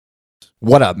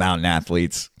What up, mountain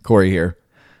athletes? Corey here.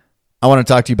 I want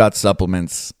to talk to you about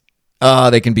supplements.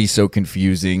 They can be so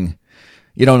confusing.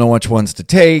 You don't know which ones to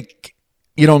take.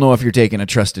 You don't know if you're taking a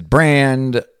trusted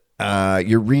brand.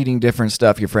 You're reading different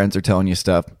stuff. Your friends are telling you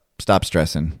stuff. Stop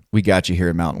stressing. We got you here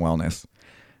at Mountain Wellness.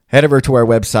 Head over to our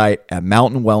website at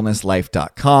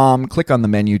mountainwellnesslife.com. Click on the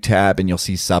menu tab and you'll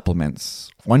see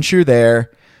supplements. Once you're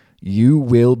there, you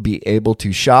will be able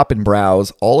to shop and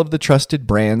browse all of the trusted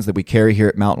brands that we carry here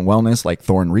at Mountain Wellness, like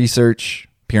Thorne Research,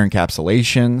 Pure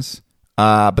Encapsulations.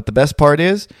 But the best part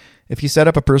is, if you set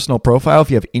up a personal profile,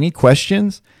 if you have any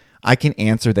questions, I can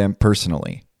answer them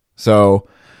personally. So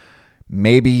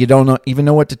maybe you don't even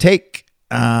know what to take.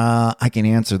 I can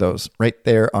answer those right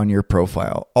there on your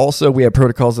profile. Also, we have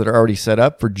protocols that are already set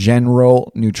up for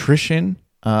general nutrition,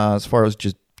 as far as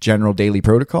just general daily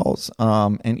protocols,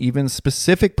 and even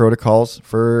specific protocols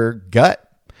for gut.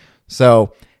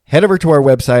 So head over to our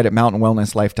website at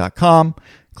mountainwellnesslife.com,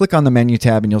 click on the menu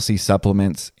tab and you'll see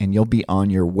supplements, and you'll be on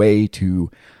your way to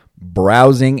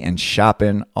browsing and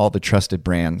shopping all the trusted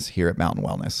brands here at Mountain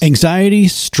Wellness. Anxiety,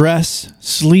 stress,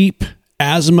 sleep,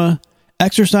 asthma,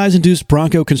 exercise-induced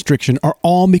bronchoconstriction are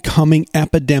all becoming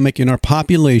epidemic in our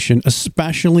population,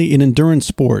 especially in endurance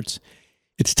sports.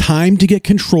 It's time to get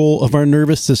control of our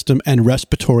nervous system and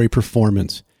respiratory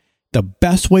performance. The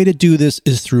best way to do this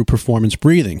is through performance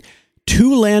breathing.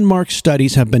 2 landmark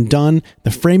studies have been done.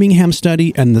 The Framingham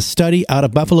study and the study out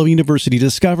of Buffalo University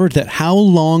discovered that how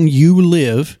long you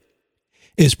live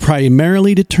is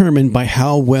primarily determined by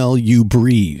how well you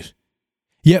breathe.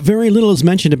 Yet very little is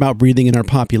mentioned about breathing in our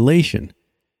population.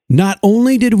 Not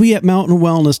only did we at Mountain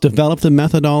Wellness develop the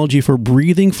methodology for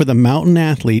breathing for the mountain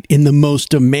athlete in the most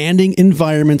demanding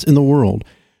environments in the world,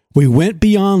 we went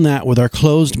beyond that with our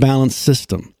closed balance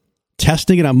system,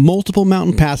 testing it on multiple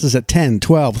mountain passes at 10,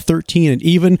 12, 13, and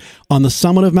even on the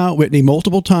summit of Mount Whitney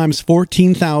multiple times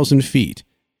 14,000 feet.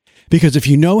 Because if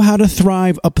you know how to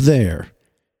thrive up there,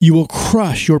 you will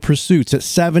crush your pursuits at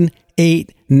 7,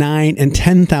 8, 9, and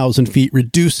 10,000 feet,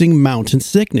 reducing mountain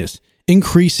sickness,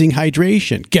 increasing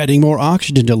hydration, getting more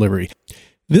oxygen delivery.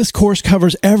 This course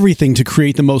covers everything to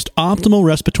create the most optimal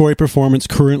respiratory performance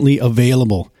currently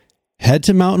available. Head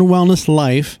to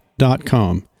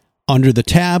mountainwellnesslife.com. Under the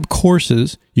tab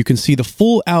Courses, you can see the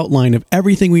full outline of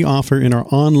everything we offer in our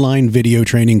online video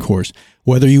training course.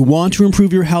 Whether you want to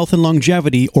improve your health and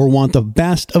longevity or want the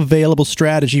best available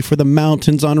strategy for the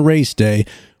mountains on race day,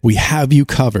 we have you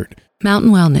covered.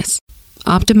 Mountain Wellness,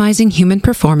 optimizing human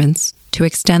performance to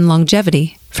extend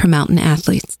longevity for mountain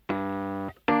athletes.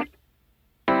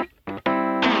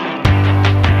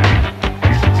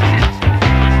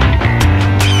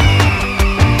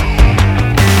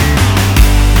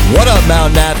 What up,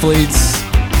 mountain athletes?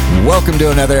 Welcome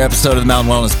to another episode of the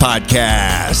Mountain Wellness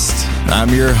Podcast. I'm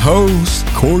your host,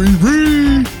 Corey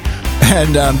Reed,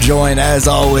 and I'm joined, as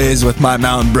always, with my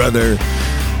mountain brother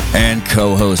and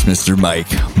co-host, Mr.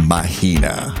 Mike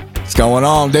Mahina. What's going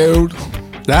on, dude?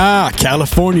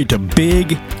 California to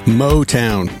Big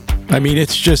Motown. I mean,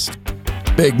 it's just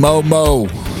Big Mo.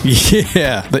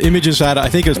 Yeah, the images I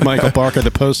think it was Michael Barker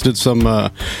that posted some,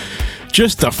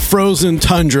 just the frozen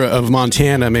tundra of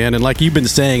Montana, man. And like you've been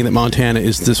saying, that Montana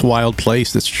is this wild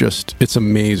place that's just, it's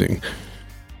amazing.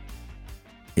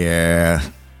 Yeah,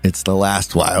 it's the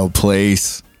last wild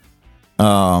place. We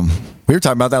were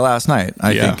talking about that last night.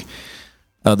 I think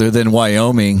other than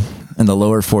Wyoming and the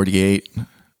lower 48,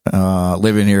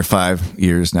 living here 5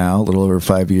 years now, a little over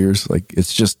 5 years, like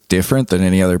it's just different than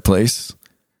any other place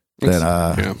that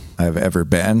I've ever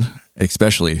been,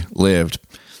 especially lived.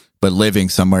 But living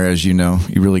somewhere, as you know,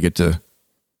 you really get to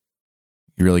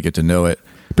know it.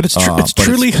 But it's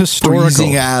truly historical.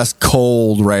 Freezing ass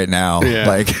cold right now. Yeah,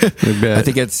 like I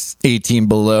think it's 18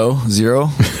 below zero.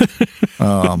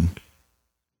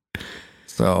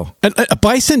 So and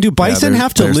do bison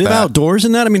have to live outdoors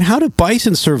in that? I mean, how do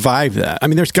bison survive that? I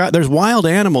mean, there's wild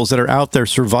animals that are out there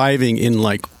surviving in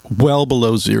like well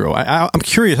below zero. I'm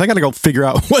curious. I got to go figure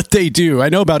out what they do. I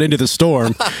know about Into the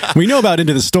Storm. We know about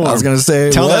Into the Storm. I was going to say,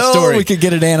 tell that story. We could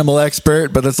get an animal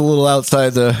expert, but that's a little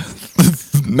outside the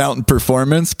mountain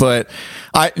performance. But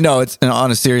it's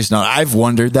on a serious note. I've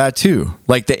wondered that too.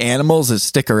 Like the animals that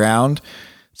stick around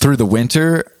through the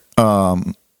winter.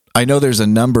 I know there's a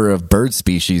number of bird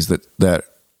species that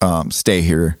stay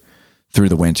here through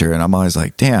the winter, and I'm always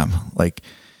like, damn, like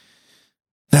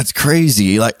that's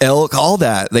crazy. Like elk, all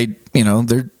that,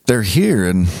 they're here,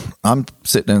 and I'm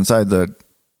sitting inside the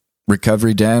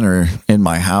recovery den or in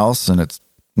my house, and it's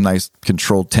nice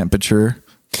controlled temperature,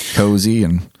 cozy,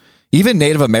 and even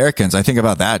Native Americans. I think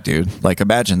about that, dude. Like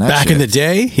imagine that back shit. in the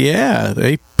day.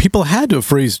 Yeah, people had to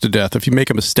freeze to death if you make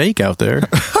a mistake out there.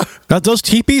 Those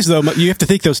teepees, though, you have to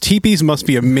think those teepees must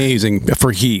be amazing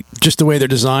for heat. Just the way they're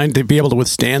designed to be able to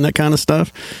withstand that kind of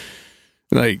stuff.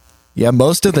 Yeah,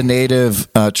 most of the native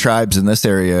tribes in this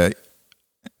area,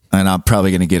 and I'm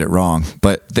probably going to get it wrong,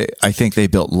 but I think they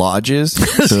built lodges.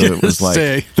 So it was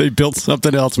like they built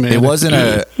something else, man. It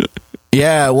wasn't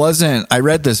it wasn't. I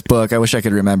read this book. I wish I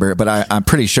could remember it, but I'm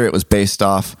pretty sure it was based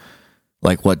off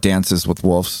like what Dances with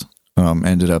Wolves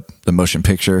ended up, the motion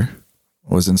picture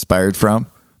was inspired from.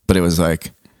 But it was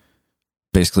like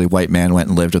basically white man went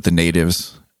and lived with the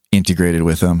natives, integrated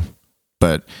with them.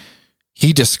 But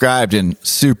he described in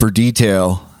super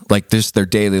detail like this their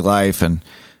daily life,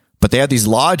 but they had these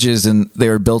lodges and they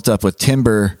were built up with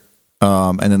timber,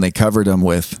 and then they covered them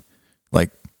with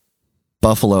like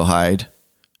buffalo hide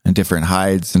and different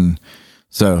hides, and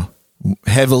so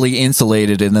heavily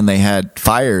insulated. And then they had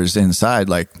fires inside,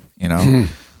 like, you know.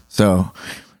 So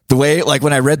the way, like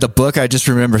when I read the book, I just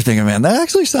remember thinking, man, that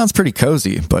actually sounds pretty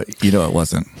cozy, but you know, it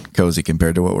wasn't cozy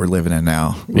compared to what we're living in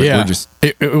now. We're just,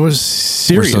 it was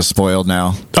serious. We're so spoiled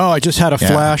now. Oh, I just had a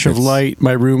flash of light,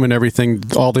 my room and everything,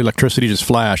 all the electricity just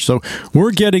flashed. So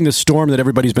we're getting the storm that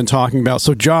everybody's been talking about.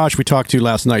 So Josh, we talked to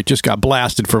last night, just got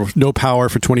blasted for no power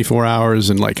for 24 hours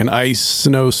and like an ice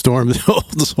snowstorm,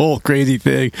 this whole crazy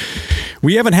thing.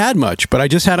 We haven't had much, but I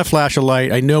just had a flash of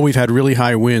light. I know we've had really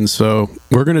high winds, so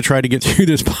we're going to try to get through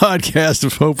this podcast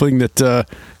of hoping that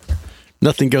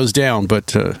nothing goes down.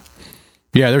 But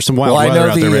yeah, there's some wild weather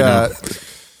out there right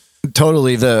now.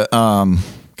 Totally.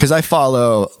 Because I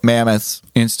follow Mammoth's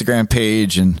Instagram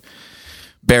page and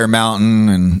Bear Mountain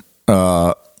and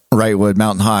Wrightwood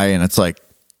Mountain High, and it's like,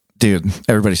 dude,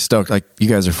 everybody's stoked. Like, you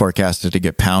guys are forecasted to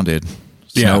get pounded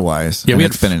snow-wise. Yeah,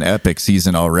 it's been an epic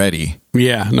season already.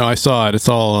 Yeah, no, I saw it. It's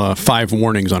all 5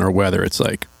 warnings on our weather. It's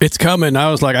like, it's coming. I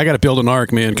was like, I got to build an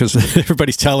ark, man, because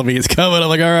everybody's telling me it's coming. I'm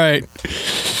like, all right.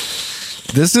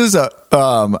 This is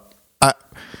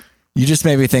you just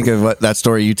made me think of that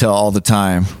story you tell all the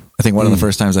time. I think one of the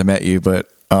first times I met you,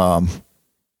 but I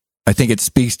think it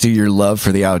speaks to your love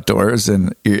for the outdoors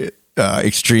and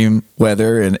extreme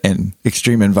weather and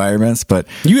extreme environments. But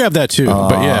you have that too.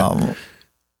 But yeah.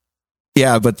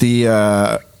 Yeah, but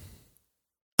I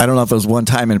don't know if it was one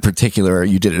time in particular or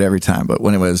you did it every time, but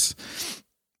when it was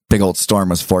big old storm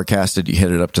was forecasted, you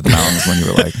hit it up to the mountains when you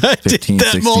were like 15,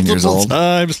 16 years old.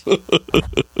 Times.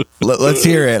 Let's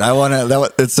hear it.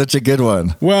 It's such a good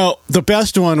one. Well, the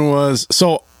best one was,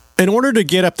 so in order to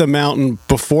get up the mountain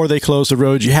before they close the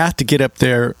roads, you have to get up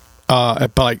there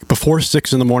at like before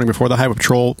 6 a.m, before the highway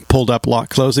patrol pulled up,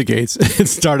 closed the gates, and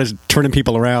started turning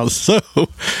people around. So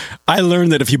I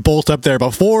learned that if you bolt up there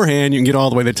beforehand, you can get all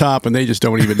the way to the top, and they just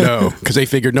don't even know because they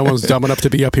figured no one's dumb enough to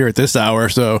be up here at this hour.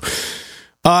 So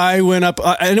I went up,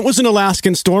 and it was an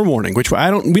Alaskan storm warning, which we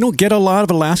don't get a lot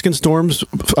of Alaskan storms.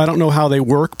 I don't know how they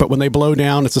work, but when they blow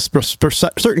down, it's a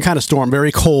certain kind of storm,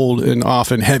 very cold and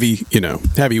often heavy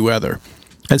weather.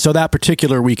 And so that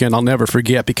particular weekend, I'll never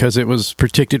forget because it was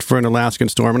predicted for an Alaskan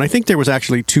storm. And I think there was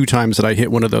actually 2 times that I hit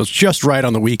one of those just right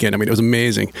on the weekend. I mean, it was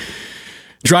amazing.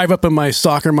 Drive up in my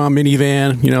soccer mom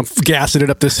minivan, gassing it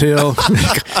up this hill.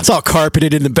 It's all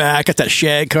carpeted in the back. Got that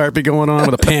shag carpet going on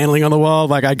with a paneling on the wall.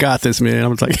 Like, I got this, man.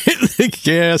 I'm like,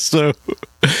 yeah. So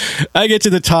I get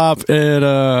to the top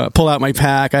and pull out my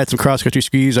pack. I had some cross-country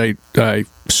skis. I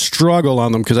struggle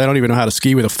on them because I don't even know how to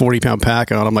ski with a 40-pound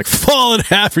pack on. I'm like falling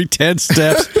every 10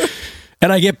 steps.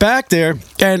 And I get back there,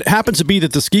 and it happens to be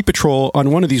that the ski patrol on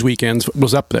one of these weekends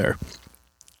was up there.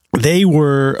 They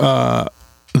were...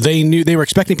 They knew they were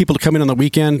expecting people to come in on the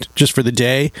weekend just for the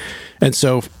day. And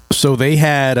so they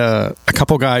had a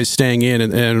couple guys staying in.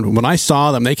 And when I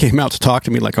saw them, they came out to talk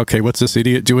to me like, okay, what's this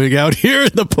idiot doing out here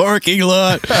in the parking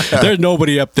lot? There's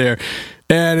nobody up there.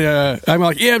 And I'm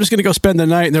like, yeah, I'm just going to go spend the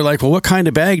night. And they're like, well, what kind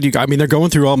of bag do you got? I mean, they're going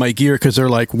through all my gear because they're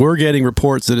like, we're getting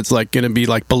reports that it's like going to be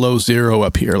like below zero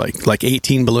up here, like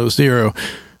 18 below zero.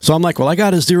 So I'm like, well, I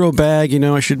got a 0 bag,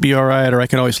 I should be all right. Or I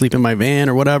can always sleep in my van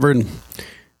or whatever. And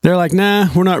they're like, nah,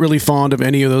 we're not really fond of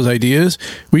any of those ideas.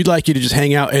 We'd like you to just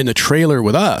hang out in the trailer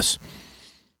with us.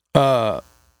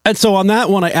 And so on that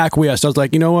one, I acquiesced. I was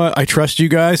like, you know what? I trust you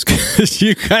guys because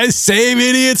you guys save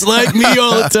idiots like me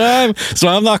all the time. So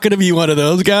I'm not going to be one of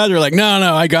those guys. They're like, no,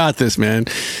 I got this, man.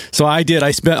 So I did.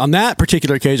 On that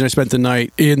particular occasion, I spent the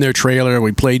night in their trailer.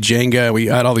 We played Jenga. We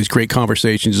had all these great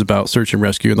conversations about search and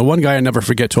rescue. And the one guy I never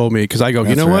forget told me, because I go,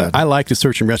 what? I like the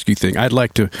search and rescue thing. I'd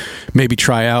like to maybe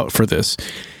try out for this.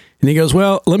 And he goes,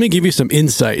 well, let me give you some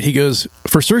insight. He goes,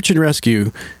 for search and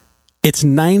rescue, it's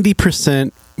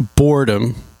 90%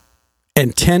 boredom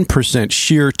and 10%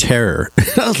 sheer terror.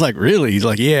 I was like, really? He's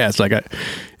like, yeah. It's like,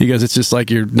 he goes, it's just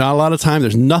like you're not a lot of time.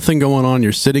 There's nothing going on.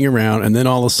 You're sitting around, and then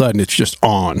all of a sudden it's just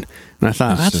on. And I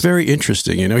thought, that's very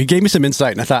interesting. You know, he gave me some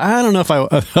insight, and I thought, I don't know if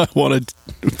I wanted,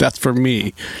 if that's for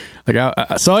me.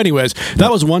 Like, so anyways,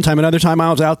 that was one time. Another time I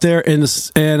was out there, and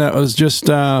it was just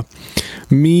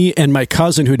me and my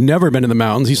cousin who had never been in the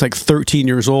mountains. He's like 13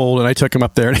 years old, and I took him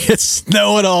up there, and it's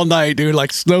snowing all night, dude.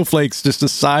 Like snowflakes, just the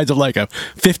size of like a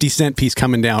 50-cent piece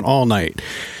coming down all night.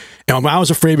 And I was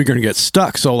afraid we were going to get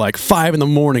stuck. So like 5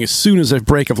 a.m, as soon as a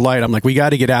break of light, I'm like, we got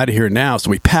to get out of here now.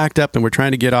 So we packed up, and we're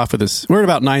trying to get off of this. We're at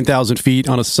about 9,000 feet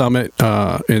on a summit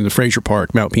in the Fraser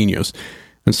Park, Mount Pinos.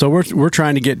 And so we're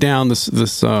trying to get down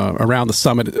this around the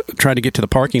summit, trying to get to the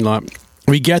parking lot.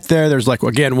 We get there. There's like,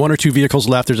 again, 1 or 2 vehicles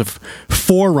left. There's a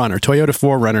Toyota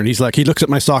 4Runner. And he looks at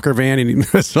my soccer van, and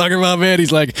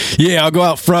he's like, yeah, I'll go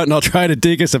out front and I'll try to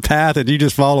dig us a path, and you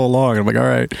just follow along. And I'm like, all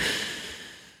right.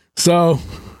 So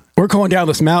we're going down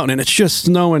this mountain, and it's just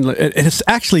snowing. It's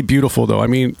actually beautiful, though. I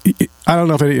mean, I don't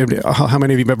know how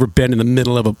many of you have ever been in the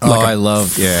middle of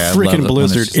freaking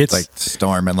blizzard. It's like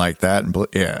storming like that, and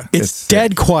it's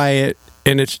dead quiet,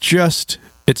 and it's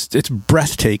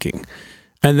breathtaking.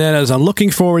 And then as I'm looking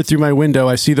forward through my window,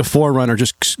 I see the 4Runner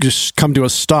just come to a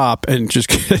stop, and just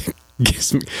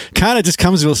kind of just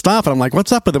comes to a stop, and I'm like,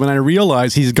 what's up with him? And I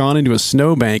realize he's gone into a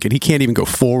snowbank, and he can't even go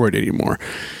forward anymore.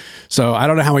 So I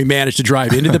don't know how he managed to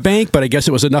drive into the bank, but I guess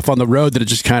it was enough on the road that it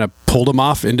just kind of pulled him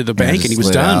off into the bank, and he was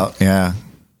done. Out. Yeah.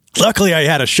 Luckily, I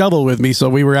had a shovel with me, so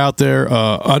we were out there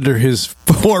under his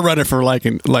 4Runner for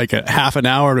like a half an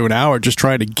hour to an hour, just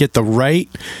trying to get the right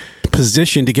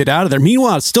position to get out of there.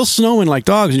 Meanwhile, it's still snowing like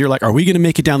dogs, and you're like, are we going to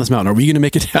make it down this mountain? Are we going to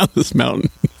make it down this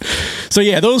mountain? So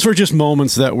yeah, those were just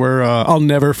moments that were I'll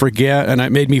never forget, and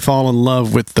it made me fall in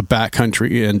love with the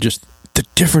backcountry and just the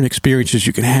different experiences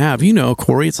you can have. You know,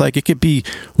 Corey, it's like it could be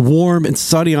warm and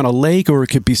sunny on a lake, or it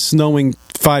could be snowing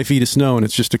 5 feet of snow, and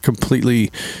it's just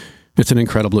it's an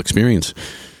incredible experience.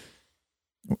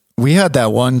 We had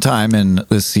that one time in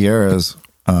the Sierras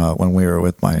when we were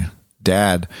with my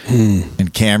dad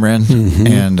and Cameron,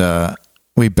 and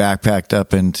we backpacked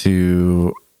up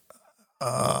into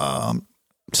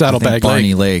Saddlebag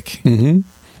Barney Lake.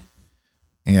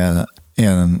 Yeah,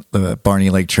 and the Barney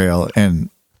Lake Trail, and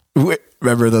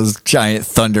remember those giant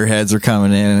thunderheads are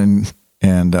coming in,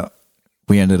 and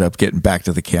we ended up getting back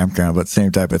to the campground, but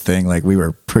same type of thing. Like we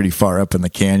were pretty far up in the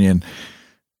canyon,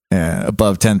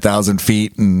 above 10,000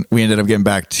 feet, and we ended up getting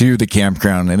back to the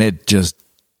campground, and it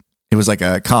was like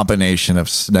a combination of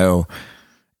snow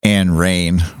and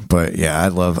rain. But yeah, I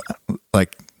love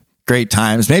like great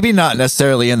times. Maybe not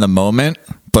necessarily in the moment,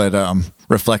 but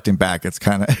reflecting back, it's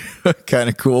kind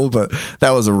of cool. But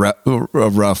that was a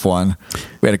rough one.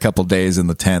 We had a couple days in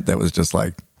the tent that was just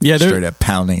like straight up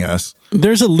pounding us.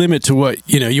 There's a limit to what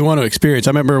you want to experience.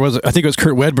 I remember I think it was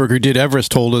Kurt Wedberg who did Everest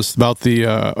told us about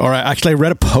I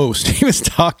read a post. He was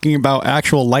talking about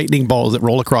actual lightning balls that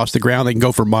roll across the ground. They can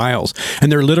go for miles,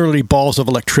 and they're literally balls of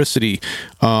electricity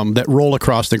that roll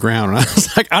across the ground. And I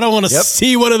was like, I don't want to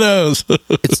see one of those.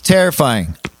 It's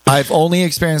terrifying. I've only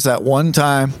experienced that one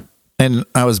time, and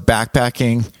I was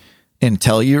backpacking in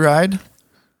Telluride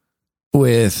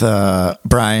with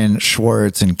Brian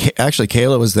Schwartz, and actually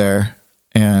Kayla was there,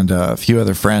 and a few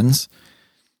other friends,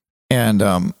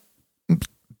 and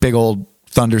big old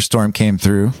thunderstorm came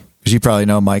through. As you probably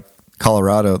know, Mike,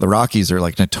 Colorado, the Rockies are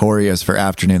like notorious for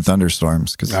afternoon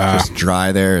thunderstorms because it's just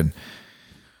dry there.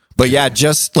 But yeah,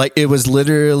 just like it was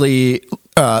literally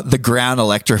the ground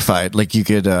electrified. Like you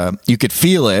could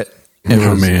feel it. It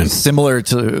was similar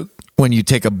to when you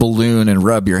take a balloon and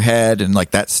rub your head, and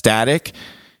like that static.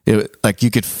 Like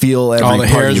you could feel all the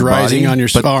hairs rising on your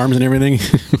arms and everything.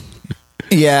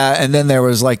 Yeah, and then there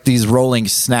was like these rolling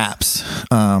snaps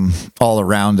all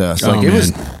around us. Like it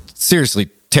was seriously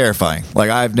terrifying.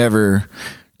 Like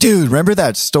dude, remember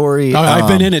that story? I've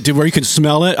been in it, dude, where you can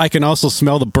smell it. I can also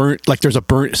smell the burnt, like there's a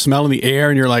burnt smell in the air,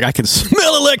 and you're like, I can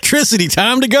smell electricity.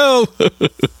 Time to go.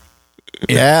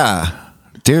 Yeah,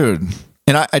 dude.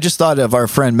 And I just thought of our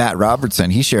friend Matt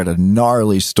Robertson. He shared a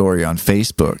gnarly story on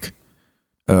Facebook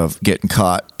of getting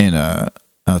caught in a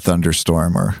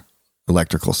thunderstorm or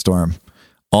electrical storm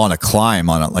on a climb,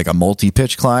 like a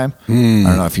multi-pitch climb. I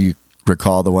don't know if you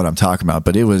recall the one I'm talking about,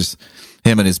 but it was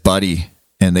him and his buddy,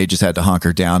 and they just had to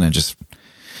hunker down and just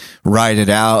ride it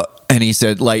out. And he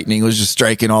said lightning was just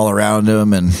striking all around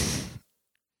him, and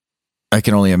I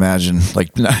can only imagine,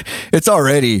 like, it's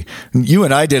already, you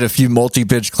and I did a few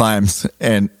multi-pitch climbs,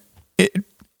 and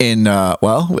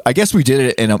I guess we did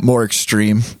it in a more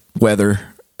extreme weather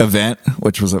event,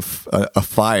 which was a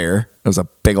fire. It was a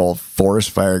big old forest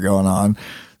fire going on.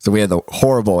 So we had the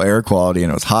horrible air quality and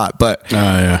it was hot. But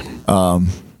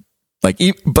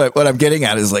but what I'm getting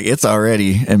at is like, it's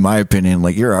already, in my opinion,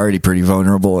 like you're already pretty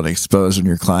vulnerable and exposed when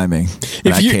you're climbing.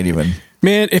 And I can't even,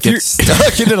 man, if you're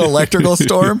stuck in an electrical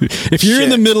storm, if you're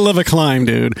in the middle of a climb,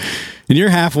 dude, and you're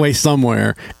halfway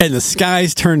somewhere and the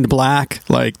sky's turned black,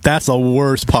 like that's the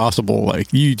worst possible.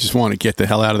 Like you just want to get the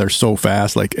hell out of there so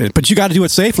fast. Like, but you got to do it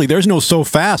safely. There's no so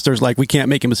fast. There's like, we can't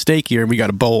make a mistake here and we got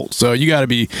to bolt. So you got to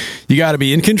be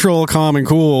in control, calm and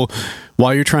cool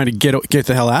while you're trying to get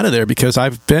the hell out of there. Because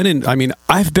I've been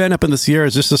up in the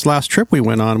Sierras just this last trip we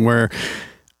went on where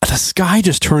the sky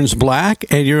just turns black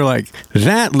and you're like,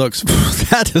 that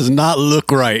does not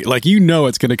look right. Like, you know,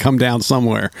 it's going to come down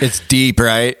somewhere. It's deep,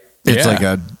 right? It's like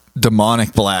a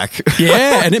demonic black.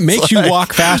 Yeah, and it makes you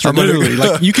walk faster, literally.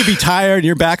 Like, you could be tired and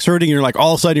your back's hurting and you're like,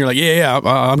 all of a sudden you're like,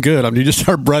 I'm good. You just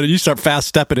start running. You start fast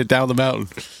stepping it down the mountain.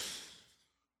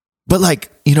 But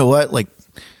like, you know what? Like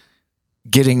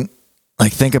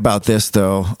think about this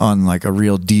though, on like a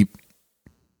real deep,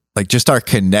 like just our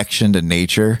connection to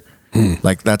nature.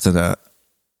 Like that's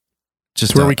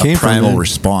just where we came primal from,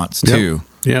 response too.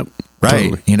 Yep. Right.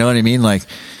 Totally. You know what I mean? Like,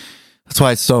 that's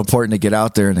why it's so important to get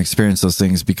out there and experience those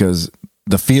things, because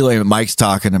the feeling that Mike's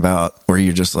talking about where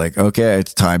you're just like, okay,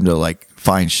 it's time to like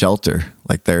find shelter.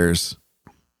 Like there's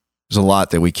a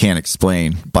lot that we can't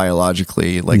explain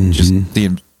biologically, like just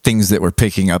the things that we're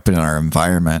picking up in our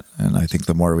environment. And I think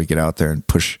the more we get out there and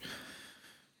push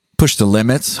the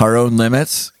limits, our own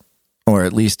limits, or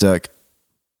at least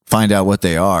find out what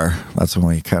they are, that's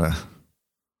when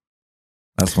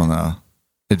the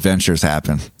adventures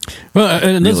happen. Well,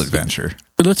 and real adventure.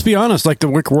 Let's be honest, like the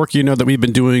work that we've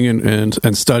been doing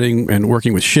and studying and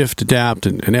working with Shift, Adapt,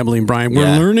 and Emily and Brian,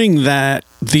 we're learning that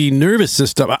the nervous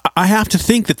system, I have to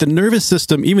think that the nervous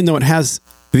system, even though it has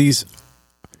these,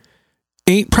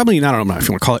 probably, I don't know if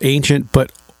you want to call it ancient,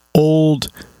 but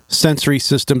old sensory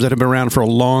systems that have been around for a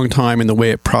long time in the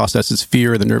way it processes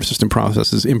fear, the nervous system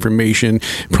processes information,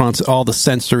 all the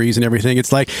sensories and everything.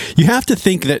 It's like, you have to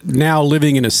think that now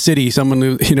living in a city, someone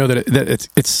who, you know, that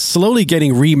it's slowly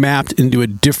getting remapped into a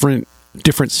different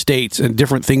states, and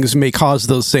different things may cause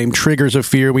those same triggers of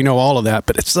fear. We know all of that,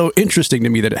 but it's so interesting to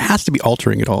me that it has to be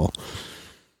altering it all.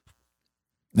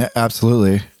 Yeah,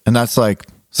 absolutely. And that's like,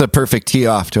 it's a perfect tee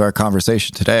off to our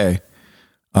conversation today.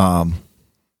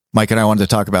 Mike and I wanted to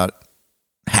talk about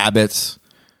habits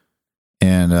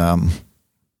and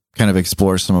kind of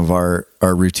explore some of our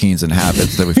routines and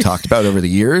habits that we've talked about over the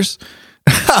years.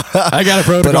 I got a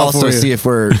protocol, but also for you. See if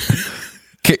we're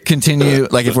continue,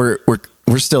 like if we're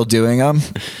still doing them,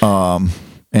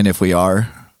 and if we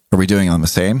are we doing them the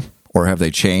same, or have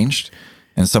they changed,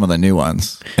 and some of the new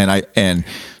ones. And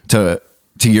to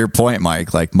your point,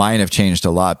 Mike, like mine have changed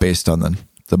a lot based on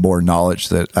the more knowledge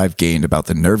that I've gained about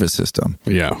the nervous system.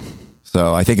 Yeah.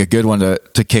 So I think a good one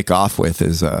to kick off with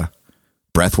is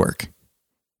breath work.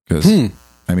 Because,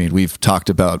 I mean, we've talked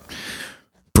about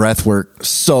breath work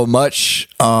so much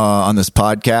on this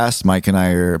podcast. Mike and I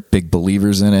are big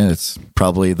believers in it. It's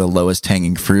probably the lowest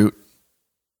hanging fruit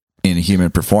in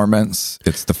human performance.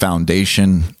 It's the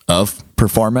foundation of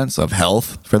performance, of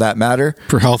health, for that matter.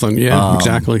 For health, and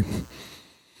exactly.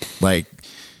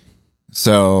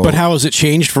 So, but how has it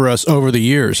changed for us over the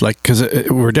years? Like, because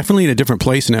we're definitely in a different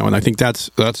place now, and I think that's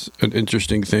an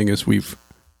interesting thing as we've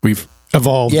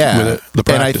evolved with it, the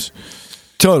practice.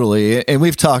 Totally, and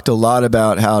we've talked a lot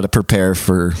about how to prepare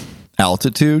for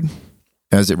altitude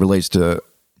as it relates to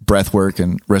breath work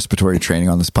and respiratory training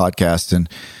on this podcast. And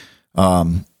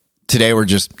today we're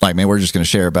just going to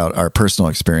share about our personal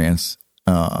experience.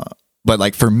 But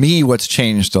like for me, what's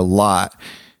changed a lot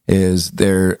is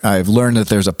I've learned that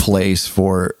there's a place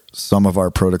for some of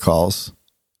our protocols,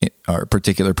 our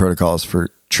particular protocols for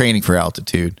training for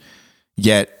altitude.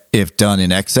 Yet if done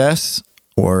in excess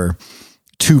or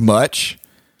too much,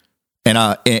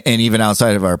 and even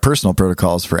outside of our personal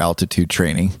protocols for altitude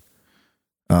training,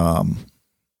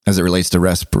 as it relates to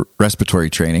respiratory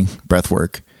training, breath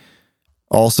work,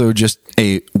 also just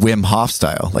a Wim Hof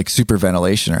style, like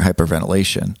superventilation or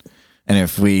hyperventilation. And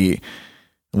if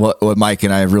what Mike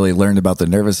and I have really learned about the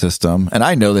nervous system, and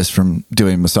I know this from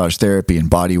doing massage therapy and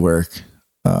body work,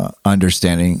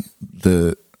 understanding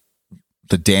the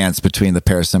dance between the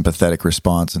parasympathetic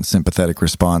response and sympathetic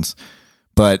response.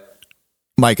 But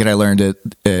Mike and I learned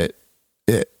it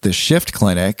at the Shift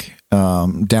Clinic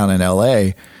down in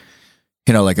LA.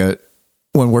 You know,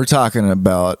 when we're talking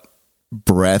about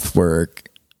breath work,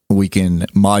 we can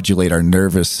modulate our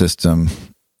nervous system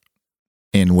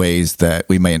in ways that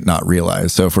we might not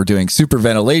realize. So if we're doing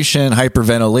superventilation,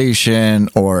 hyperventilation,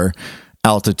 or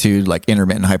altitude, like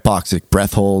intermittent hypoxic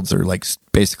breath holds, or like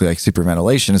basically like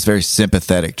superventilation, is very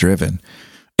sympathetic driven.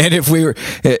 And if we were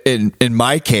in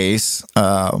my case,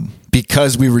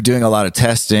 because we were doing a lot of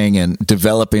testing and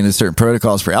developing the certain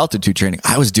protocols for altitude training,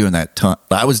 I was doing that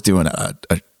I was doing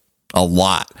a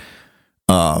lot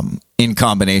in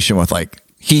combination with like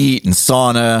heat and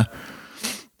sauna,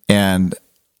 and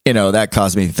that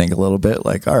caused me to think a little bit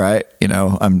like, all right,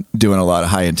 I'm doing a lot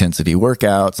of high intensity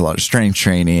workouts, a lot of strength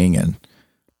training, and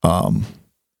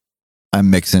I'm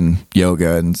mixing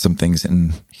yoga and some things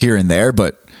in here and there,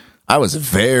 but I was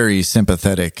very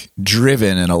sympathetic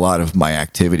driven in a lot of my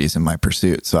activities and my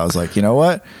pursuits. So I was like, you know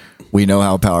what? We know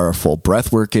how powerful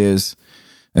breath work is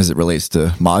as it relates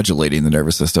to modulating the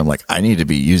nervous system. Like, I need to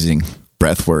be using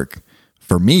breath work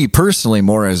for me personally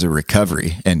more as a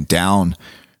recovery and down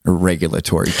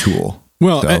regulatory tool.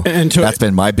 Well, so that's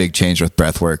been my big change with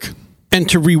breath work. And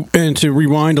to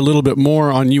rewind a little bit more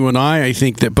on you and I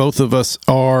think that both of us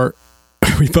are.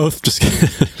 We both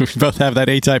have that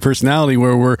A-type personality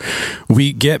where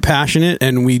we get passionate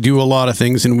and we do a lot of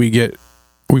things and we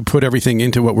put everything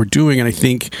into what we're doing.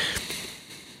 And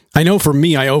I know for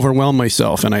me, I overwhelm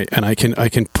myself and I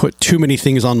can put too many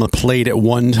things on the plate at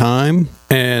one time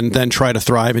and then try to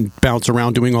thrive and bounce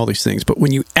around doing all these things. But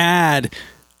when you add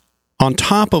on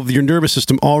top of your nervous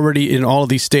system already in all of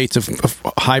these states of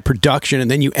high production,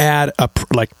 and then you add a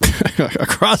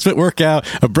CrossFit workout,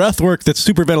 a breath work that's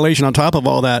super ventilation on top of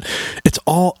all that, it's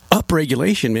all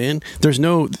upregulation, man. There's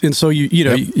no, and so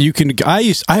you can.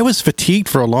 I was fatigued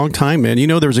for a long time, man.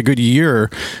 There was a good year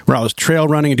where I was trail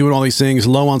running and doing all these things,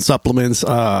 low on supplements,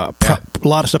 a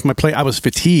lot of stuff on my plate. I was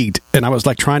fatigued, and I was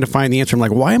like trying to find the answer. I'm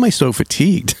like, why am I so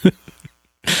fatigued?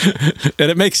 And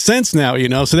it makes sense now,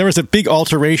 So there was a big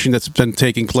alteration that's been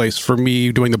taking place for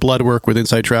me doing the blood work with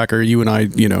Inside Tracker. You and I,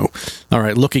 all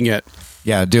right, looking at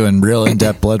doing real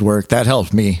in-depth blood work that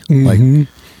helped me, like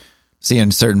seeing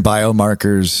certain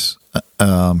biomarkers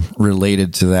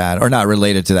related to that, or not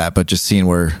related to that, but just seeing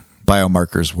where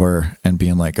biomarkers were and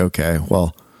being like, okay,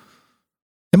 well,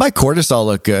 and my cortisol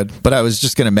looked good, but I was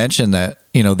just going to mention that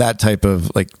that type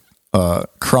of like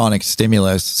chronic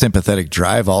stimulus, sympathetic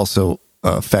drive also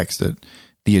affects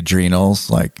the adrenals,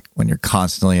 like when you're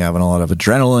constantly having a lot of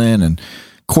adrenaline and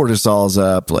cortisol's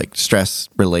up, like stress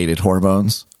related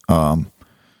hormones.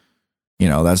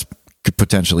 That's could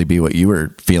potentially be what you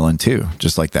were feeling too,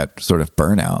 just like that sort of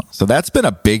burnout. So that's been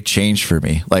a big change for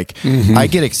me. Like I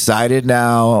get excited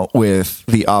now with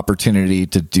the opportunity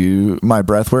to do my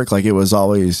breath work. Like it was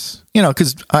always,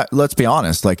 cause let's be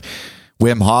honest, like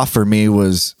Wim Hof for me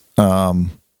was, that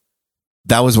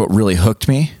was what really hooked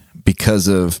me, because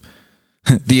of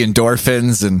the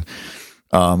endorphins and,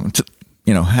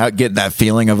 getting that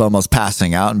feeling of almost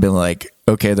passing out and being like,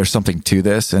 okay, there's something to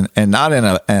this, and not in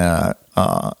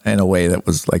a way that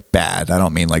was like bad. I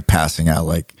don't mean like passing out,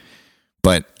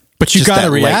 but you got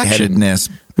a reaction.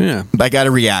 Yeah, I got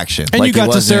a reaction, and like you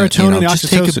got the serotonin, and just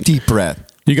take a deep breath.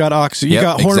 You got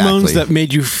got hormones that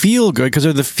made you feel good because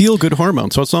they're the feel good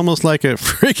hormones. So it's almost like a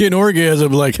freaking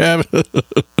orgasm, like having.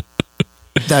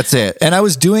 That's it. And I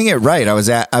was doing it right. I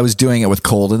was doing it with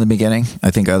cold in the beginning.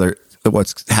 I think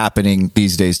what's happening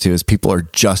these days too is people are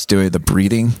just doing the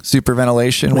breathing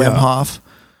superventilation Wim Hof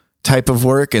type of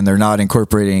work, and they're not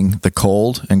incorporating the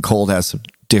cold, and cold has some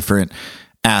different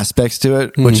aspects to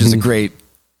it, which is a great,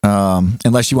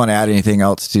 unless you want to add anything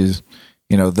else to,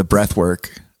 the breath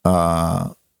work,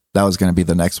 that was going to be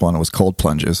the next one, was cold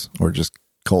plunges or just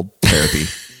cold therapy.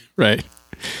 Right.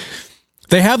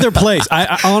 They have their place.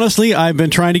 I honestly, I've been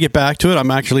trying to get back to it.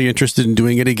 I'm actually interested in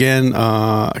doing it again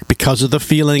because of the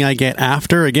feeling I get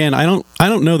after. Again, I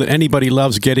don't know that anybody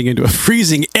loves getting into a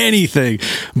freezing anything,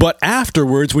 but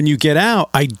afterwards, when you get out,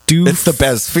 I do. It's the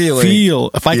best feeling.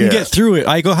 If I can get through it,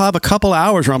 I go have a couple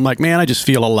hours where I'm like, man, I just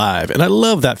feel alive, and I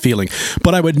love that feeling.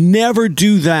 But I would never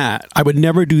do that. I would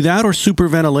never do that or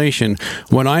superventilation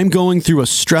when I'm going through a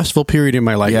stressful period in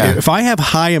my life. Yeah. If I have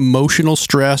high emotional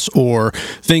stress or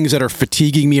things that are fatiguing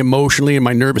me emotionally and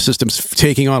my nervous system's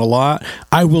taking on a lot,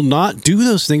 I will not do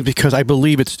those things because I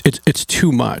believe it's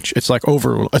too much. It's like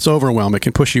it's overwhelming. It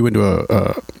can push you into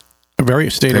a very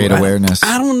state of awareness.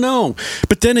 I don't know.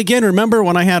 But then again, remember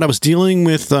when I was dealing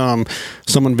with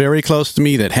someone very close to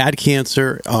me that had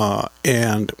cancer,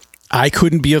 and I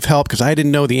couldn't be of help because I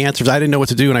didn't know the answers. I didn't know what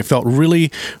to do, and I felt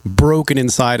really broken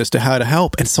inside as to how to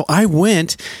help. And so I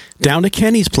went down to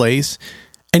Kenny's place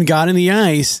and got in the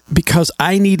ice because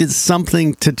I needed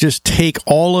something to just take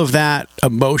all of that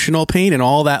emotional pain and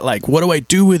all that, like, what do I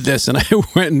do with this? And I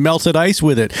went and melted ice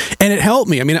with it, and it helped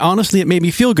me. I mean, honestly, it made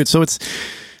me feel good. So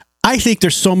I think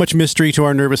there's so much mystery to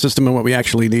our nervous system and what we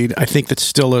actually need. I think that's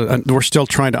still we're still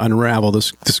trying to unravel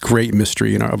this great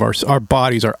mystery of our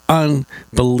bodies are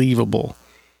unbelievable.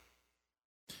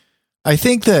 I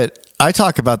think that I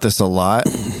talk about this a lot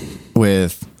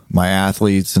with my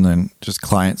athletes and then just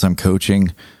clients I'm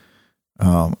coaching.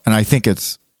 And I think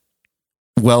it's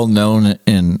well known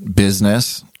in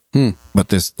business, but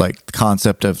this like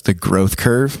concept of the growth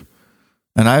curve.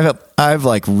 And I've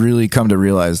like really come to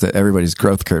realize that everybody's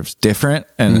growth curve's different,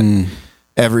 and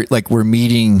we're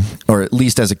meeting, or at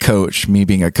least as a coach, me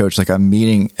being a coach, like I'm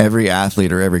meeting every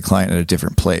athlete or every client at a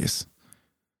different place.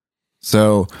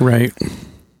 So, right.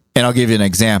 And I'll give you an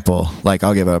example. Like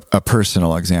I'll give a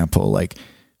personal example. Like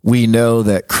we know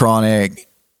that chronic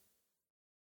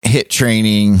HIIT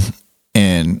training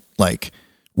and like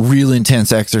real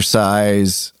intense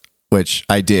exercise, which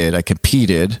I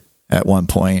competed at one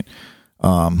point.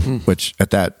 Which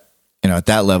at that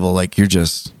level, like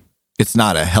it's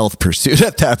not a health pursuit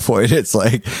at that point. It's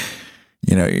like,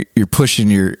 you're pushing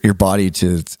your body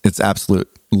to its absolute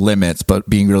limits, but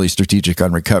being really strategic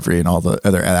on recovery and all the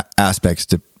other aspects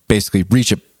to basically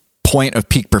reach a point of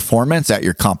peak performance at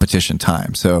your competition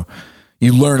time. So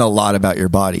you learn a lot about your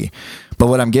body. But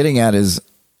what I'm getting at is,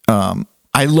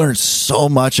 I learned so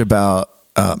much about,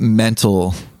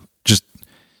 mental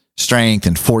strength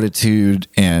and fortitude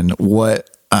and what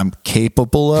I'm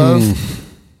capable of.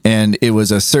 And it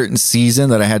was a certain season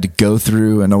that I had to go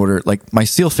through in order, like my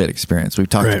SEAL Fit experience. We've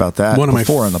talked about that one of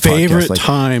before my on the favorite podcast. Like,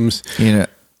 times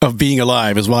of being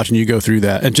alive is watching you go through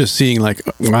that and just seeing like,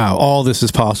 wow, all this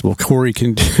is possible. Corey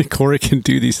can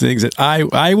do these things that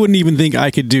I wouldn't even think I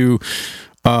could do.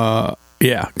 That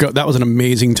was an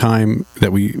amazing time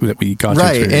that we got to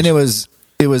experience. And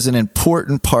it was an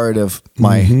important part of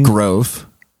my growth.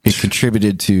 It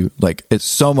contributed to it's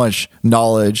so much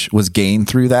knowledge was gained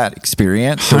through that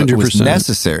experience. So 100%. It was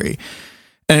necessary.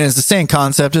 And it's the same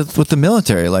concept with the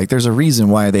military. Like there's a reason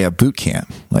why they have boot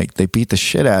camp. Like they beat the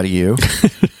shit out of you,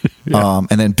 and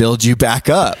then build you back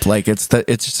up. Like it's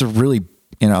just a really,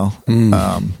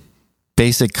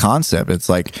 basic concept. It's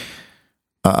like,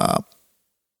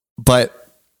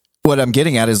 but what I'm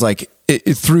getting at is like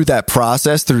through that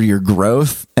process, through your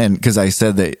growth. And because I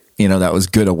said that, that was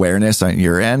good awareness on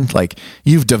your end. Like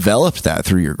you've developed that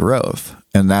through your growth.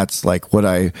 And that's like what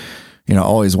I,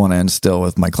 always want to instill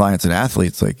with my clients and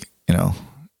athletes. Like,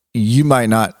 you might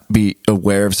not be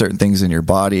aware of certain things in your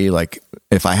body. Like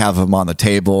if I have them on the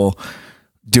table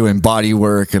doing body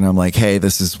work and I'm like, hey,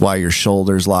 this is why your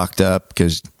shoulder's locked up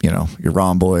because, your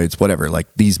rhomboids, whatever, like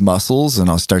these muscles, and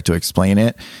I'll start to explain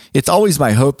it. It's always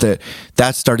my hope that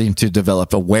that's starting to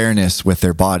develop awareness with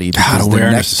their body, because the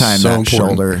next time so that important.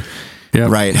 Shoulder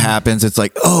happens, it's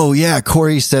like, oh yeah,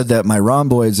 Corey said that my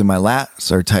rhomboids and my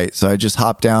lats are tight. So I just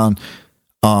hop down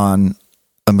on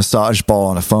a massage ball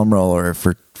on a foam roller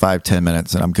for 5-10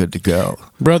 minutes and I'm good to go.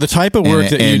 Bro, the type of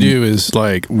work that you do is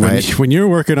like when you're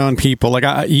working on people, like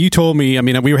you told me,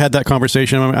 we had that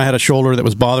conversation. I had a shoulder that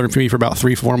was bothering me for about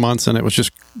 3-4 months and it was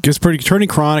just pretty turning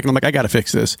chronic. And I'm like, I got to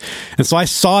fix this. And so I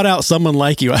sought out someone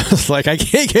like you. I was like, I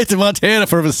can't get to Montana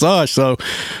for a massage. So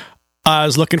I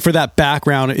was looking for that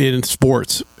background in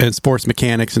sports and sports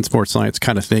mechanics and sports science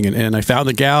kind of thing. And I found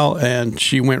the gal and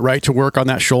she went right to work on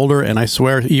that shoulder. And I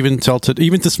swear, even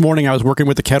this morning, I was working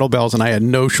with the kettlebells and I had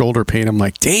no shoulder pain. I'm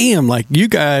like, damn, like you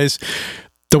guys,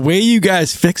 the way you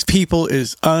guys fix people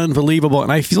is unbelievable.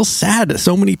 And I feel sad that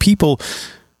so many people,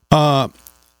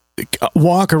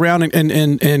 walk around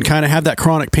and kind of have that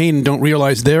chronic pain and don't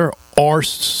realize there are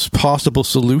possible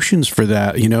solutions for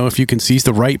that. If you can seize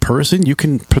the right person, you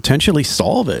can potentially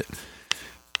solve it.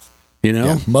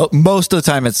 Most of the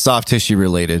time it's soft tissue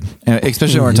related,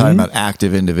 especially when we're talking about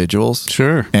active individuals.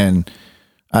 Sure. And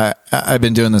I've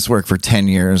been doing this work for 10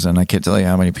 years and I can't tell you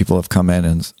how many people have come in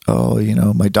and,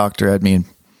 my doctor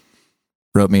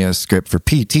wrote me a script for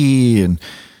PT and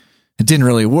it didn't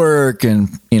really work. And,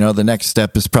 the next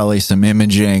step is probably some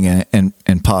imaging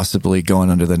and possibly going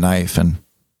under the knife. And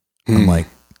I'm like,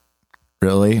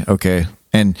 really? Okay.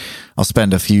 And I'll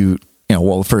spend a few,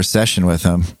 first session with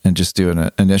him and just do an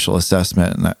initial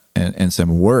assessment and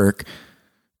some work.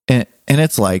 And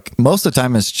it's like, most of the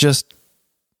time it's just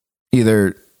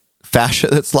either fascia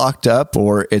that's locked up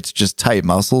or it's just tight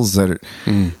muscles that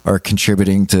are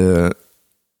contributing to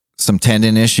some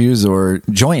tendon issues or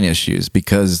joint issues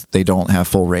because they don't have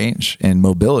full range and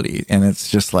mobility. And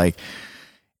it's just like,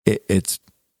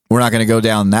 we're not going to go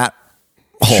down that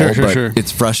hole, but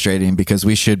it's frustrating because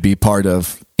we should be part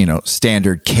of,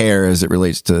 standard care as it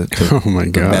relates to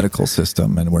the medical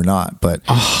system. And we're not, but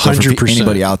 100%. So for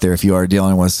anybody out there, if you are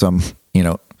dealing with some,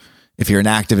 if you're an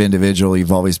active individual,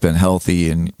 you've always been healthy,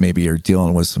 and maybe you're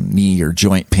dealing with some knee or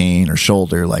joint pain or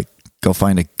shoulder, like go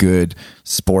find a good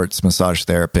sports massage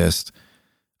therapist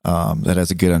that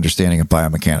has a good understanding of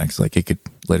biomechanics. Like it could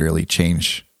literally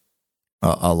change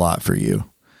a lot for you.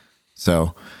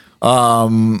 So,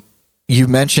 you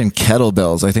mentioned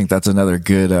kettlebells. I think that's another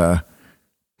good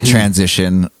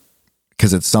transition,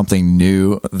 because it's something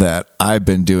new that I've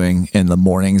been doing in the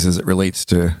mornings as it relates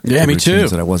to me too,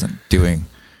 that I wasn't doing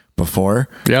before.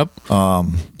 Yep.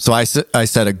 So I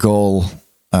set a goal.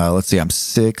 Let's see, I'm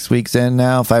 6 weeks in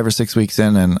now, 5 or 6 weeks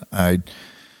in, and I've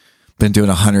been doing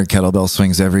 100 kettlebell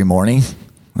swings every morning.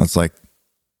 That's like,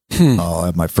 I'll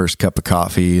have my first cup of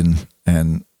coffee,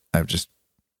 and I've just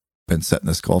been setting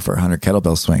this goal for 100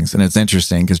 kettlebell swings. And it's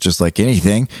interesting because just like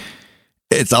anything,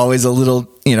 it's always a little,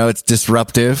 it's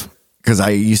disruptive, because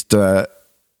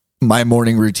my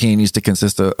morning routine used to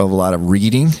consist of a lot of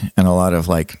reading and a lot of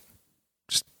like,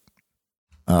 just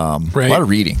a lot of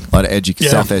reading, a lot of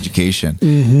self-education.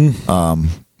 Mm-hmm.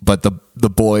 But the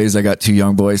boys, I got 2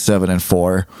 young boys, 7 and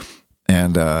 4,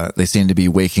 and they seem to be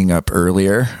waking up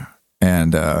earlier,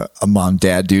 and I'm on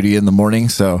dad duty in the morning.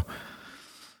 So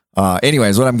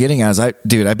anyways, what I'm getting at is I've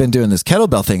been doing this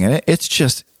kettlebell thing, and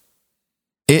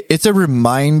it's a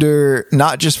reminder,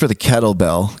 not just for the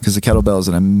kettlebell, because the kettlebell is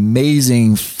an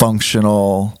amazing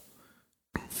functional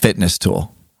fitness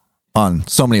tool on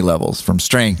so many levels, from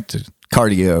strength to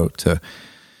cardio to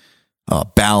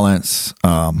balance.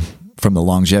 From the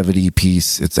longevity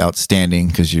piece, it's outstanding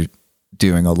because you're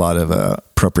doing a lot of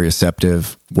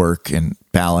proprioceptive work and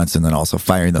balance, and then also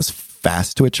firing those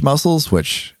fast twitch muscles,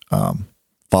 which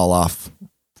fall off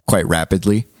quite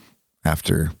rapidly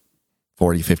after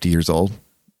 40, 50 years old.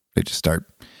 They just start.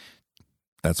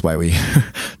 That's why we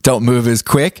don't move as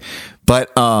quick.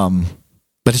 But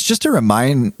it's just a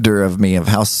reminder of me of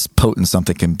how potent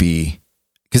something can be,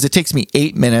 because it takes me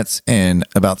 8 minutes and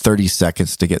about 30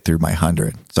 seconds to get through my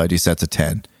 100. So I do sets of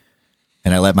 10,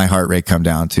 and I let my heart rate come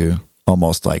down to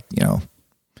almost like,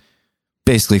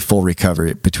 basically full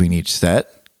recovery between each set.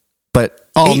 But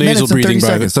all nasal breathing,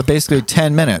 seconds, so basically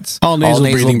 10 minutes. All nasal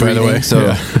breathing, by the way.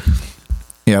 So,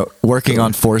 working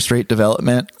on force rate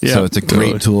development. Yeah, so it's a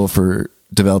great tool for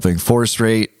developing force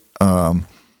rate. But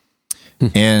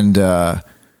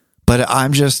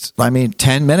I'm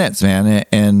 10 minutes, man.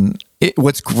 And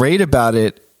what's great about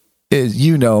it is,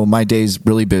 my day's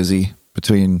really busy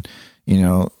between,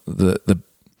 the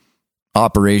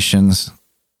operations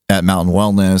at Mountain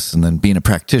Wellness, and then being a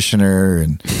practitioner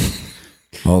and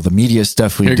all the media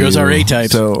stuff we do. Here goes our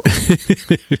A-type. So,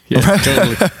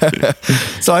 totally.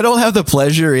 So I don't have the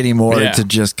pleasure anymore to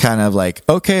just kind of like,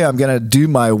 okay, I'm going to do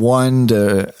my 1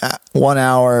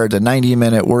 hour to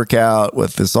 90-minute workout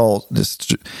with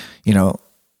this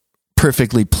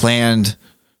perfectly planned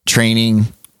training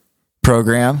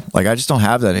program. Like, I just don't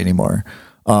have that anymore.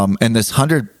 And this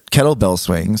 100 kettlebell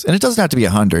swings, and it doesn't have to be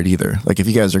 100 either. Like, if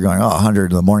you guys are going,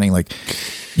 100 in the morning, like,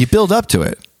 you build up to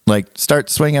it. Like, start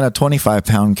swinging a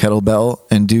 25-pound kettlebell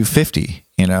and do 50,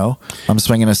 I'm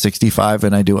swinging a 65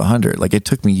 and I do 100. Like, it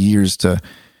took me years to,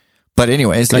 but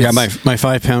anyways. I got my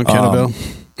 5-pound kettlebell.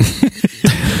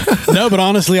 No, but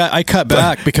honestly, I cut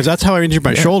back because that's how I injured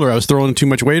my shoulder. I was throwing too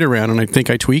much weight around, and I think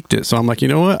I tweaked it. So I'm like, you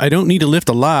know what? I don't need to lift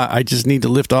a lot. I just need to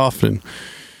lift often.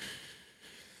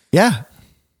 Yeah.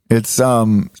 It's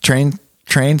train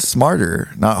smarter,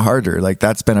 not harder. Like,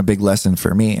 that's been a big lesson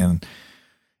for me. And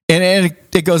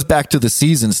it goes back to the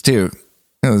seasons too.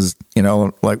 It was,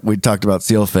 like we talked about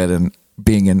SealFit and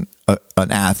being an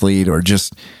athlete, or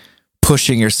just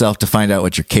pushing yourself to find out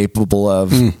what you're capable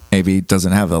of. Maybe it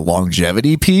doesn't have a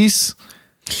longevity piece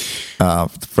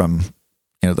from,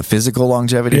 the physical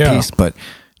longevity piece. But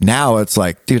now it's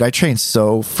like, dude, I train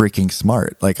so freaking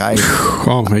smart. Like,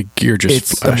 oh, my gear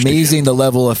just it's amazing the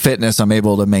level of fitness I'm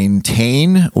able to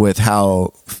maintain with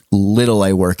how little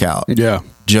I work out. Yeah.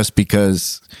 Just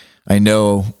because I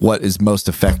know what is most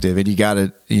effective, and you got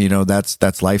to,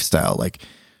 that's lifestyle. Like,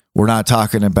 we're not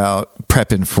talking about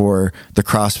prepping for the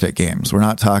CrossFit Games. We're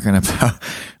not talking about,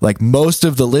 like, most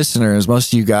of the listeners,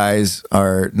 most of you guys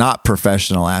are not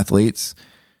professional athletes.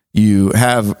 You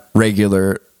have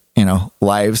regular,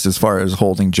 lives as far as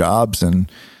holding jobs,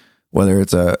 and whether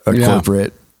it's a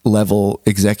corporate level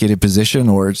executive position,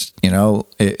 or it's,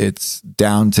 it's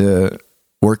down to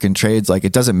working trades. Like,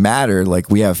 it doesn't matter.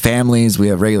 Like, we have families, we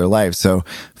have regular lives. So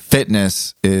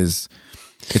fitness it's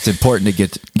important to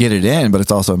get it in, but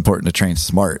it's also important to train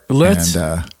smart. Let's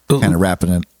kind of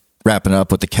wrapping it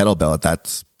up with the kettlebell.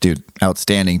 That's, dude,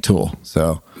 outstanding tool.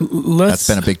 So that's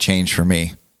been a big change for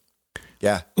me.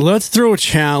 Yeah. Let's throw a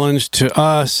challenge to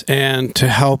us and to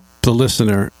help the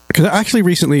listener. Because actually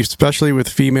recently, especially with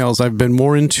females, I've been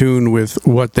more in tune with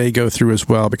what they go through as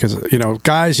well. Because,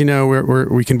 guys,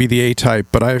 we can be the A-type,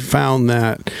 but I've found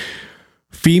that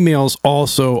females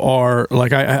also are,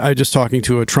 like I just talking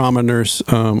to a trauma nurse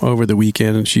over the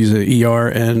weekend, and she's an ER,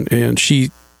 and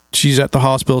she's at the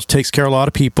hospital, takes care of a lot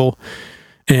of people,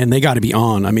 and they got to be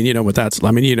on. I mean,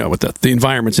 the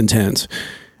environment's intense.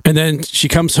 And then she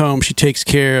comes home, she takes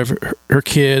care of her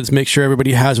kids, makes sure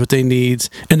everybody has what they need.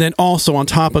 And then also on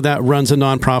top of that runs a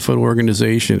nonprofit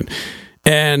organization.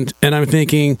 And I'm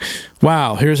thinking,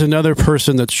 wow, here's another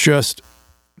person that's just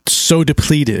so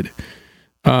depleted.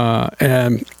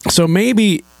 And so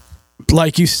maybe,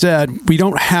 like you said, we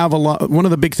don't have a lot. One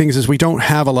of the big things is we don't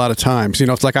have a lot of times.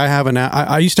 It's like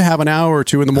I used to have an hour or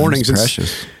two in the mornings. That's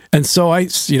precious. And so I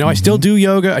still do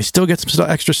yoga. I still get some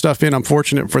extra stuff in. I'm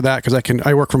fortunate for that because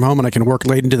I work from home and I can work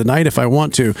late into the night if I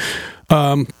want to.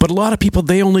 But a lot of people,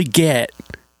 they only get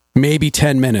maybe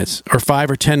 10 minutes or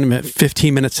 5 or 10,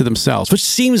 15 minutes to themselves, which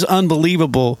seems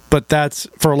unbelievable. But that's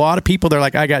for a lot of people. They're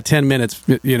like, I got 10 minutes.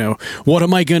 What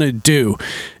am I going to do?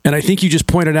 And I think you just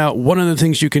pointed out one of the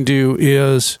things you can do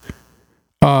is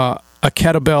a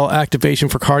kettlebell activation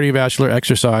for cardiovascular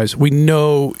exercise. We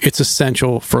know it's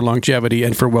essential for longevity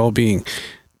and for well-being.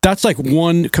 That's like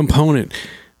one component.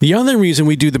 The other reason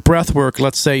we do the breath work,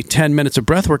 let's say 10 minutes of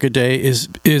breath work a day, is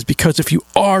because if you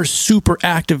are super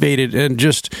activated and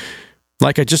just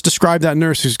like I just described that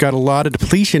nurse who's got a lot of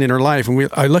depletion in her life, and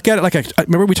I look at it like I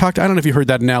remember we talked. I don't know if you heard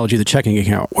that analogy, the checking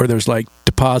account, where there's like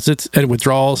deposits and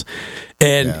withdrawals,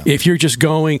 and if you're just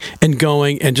going and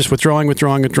just withdrawing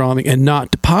and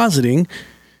not depositing,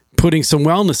 putting some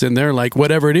wellness in there, like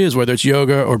whatever it is, whether it's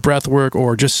yoga or breath work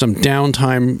or just some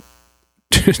downtime,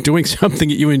 doing something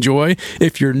that you enjoy.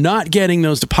 If you're not getting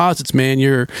those deposits, man,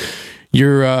 you're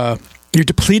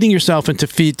depleting yourself into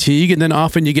fatigue, and then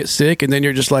often you get sick, and then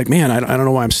you're just like, man, I don't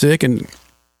know why I'm sick. And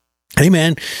hey,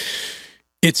 man,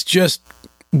 it's just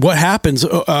what happens.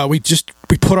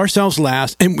 We put ourselves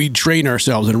last, and we drain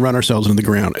ourselves and run ourselves into the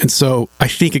ground. And so I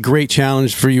think a great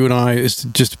challenge for you and I is to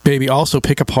just maybe also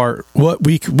pick apart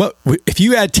if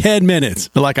you had 10 minutes,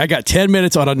 like I got 10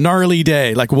 minutes on a gnarly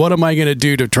day, like what am I going to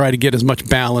do to try to get as much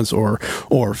balance or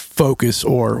focus,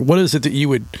 or what is it that you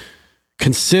would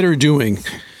consider doing?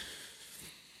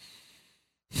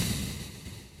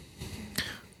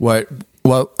 What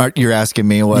you're asking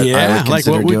me what I would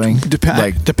consider doing?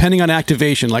 Depending on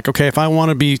activation. Like, okay, if I want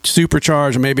to be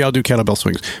supercharged, maybe I'll do kettlebell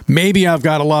swings. Maybe I've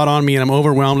got a lot on me and I'm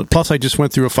overwhelmed. Plus, I just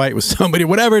went through a fight with somebody.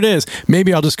 Whatever it is,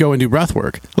 maybe I'll just go and do breath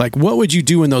work. Like, what would you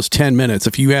do in those 10 minutes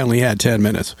if you only had 10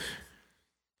 minutes?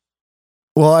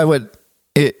 Well, I would.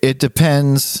 It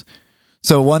depends.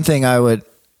 So one thing I would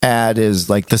add is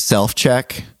like the self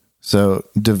check. So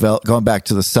going back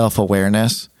to the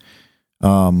self-awareness.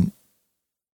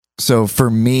 So for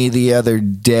me the other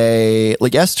day,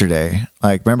 like yesterday,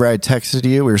 like remember I texted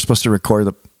you, we were supposed to record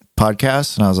the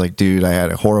podcast, and I was like, dude, I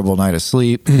had a horrible night of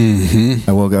sleep. Mm-hmm.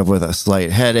 I woke up with a slight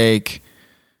headache.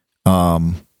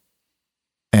 And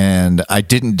I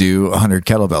didn't do 100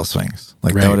 kettlebell swings.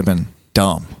 Like that would have been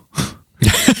dumb.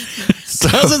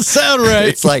 Doesn't sound right.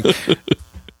 It's like,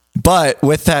 but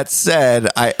with that said,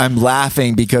 I'm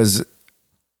laughing because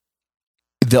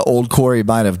the old Corey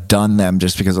might have done them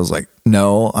just because I was like,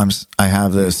 no, I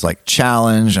have this like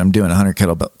challenge. I'm doing 100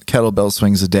 kettlebell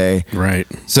swings a day. Right.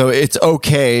 So it's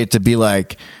okay to be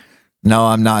like, no,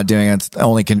 I'm not doing it.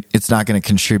 It's not going to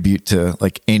contribute to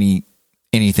like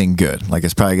anything good. Like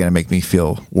it's probably going to make me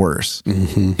feel worse.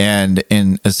 Mm-hmm. And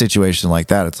in a situation like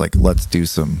that, it's like, let's do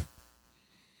some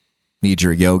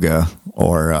Nidra yoga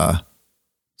or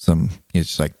some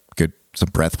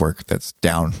breath work that's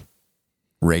down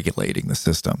regulating the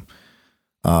system.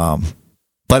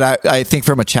 But I think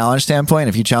from a challenge standpoint,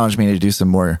 if you challenge me to do some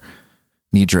more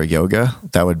Nidra yoga,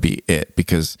 that would be it,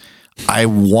 because I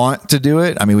want to do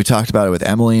it. I mean, we talked about it with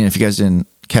Emily, and if you guys didn't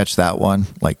catch that one,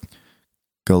 like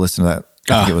go listen to that.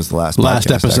 I think it was the last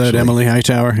episode, actually. Emily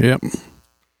Hightower. Yep.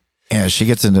 Yeah, she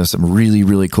gets into some really,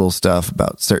 really cool stuff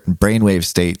about certain brainwave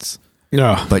states.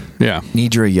 Yeah, but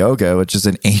Nidra yoga, which is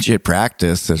an ancient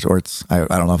practice, or I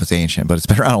don't know if it's ancient, but it's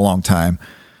been around a long time,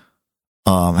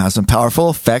 has some powerful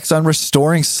effects on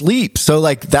restoring sleep. So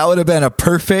like that would have been a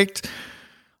perfect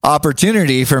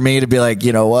opportunity for me to be like,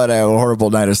 you know what, I have a horrible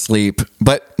night of sleep.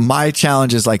 But my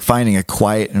challenge is like finding a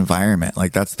quiet environment.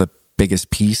 Like that's the biggest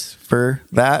piece for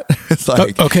that. It's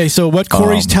like, okay, so what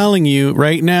Corey's telling you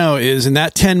right now is in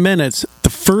that 10 minutes, the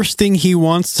first thing he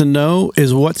wants to know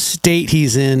is what state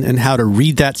he's in and how to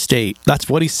read that state. That's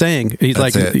what he's saying. He's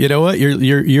That's like, it. you know what?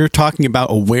 You're talking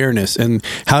about awareness, and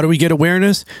how do we get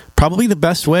awareness? Probably the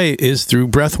best way is through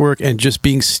breath work and just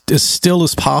being as still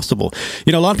as possible.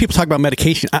 You know, a lot of people talk about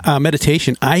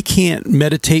meditation. I can't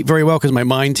meditate very well because my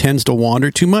mind tends to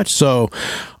wander too much. So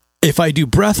if I do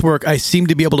breath work, I seem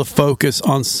to be able to focus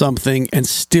on something and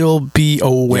still be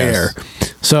aware.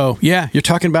 Yes. So yeah, you're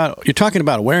talking about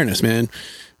awareness, man,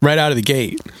 right out of the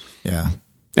gate. Yeah.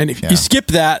 And if you skip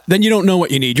that, then you don't know what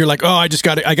you need. You're like, oh, I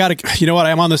got to, you know what?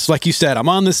 I'm on this, like you said, I'm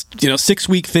on this,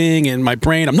 6-week thing in my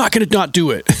brain. I'm not going to not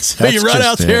do it. So That's you run just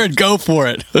out there and go for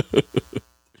it.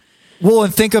 Well,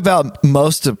 and think about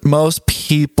most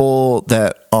people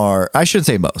that are, I shouldn't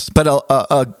say most, but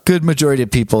a good majority of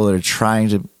people that are trying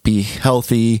to be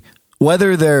healthy,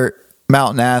 whether they're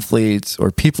mountain athletes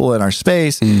or people in our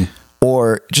space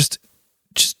or just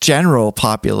general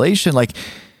population, like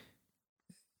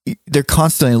they're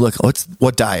constantly looking,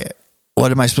 what diet?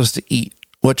 What am I supposed to eat?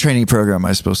 What training program am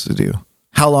I supposed to do?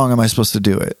 How long am I supposed to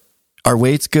do it? Are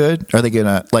weights good? Are they going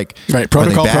to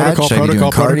protocol, Should I be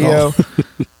doing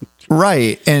cardio?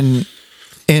 Right. And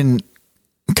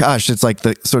gosh, it's like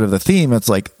the sort of the theme. It's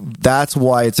like, that's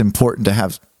why it's important to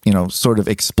have, sort of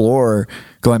explore,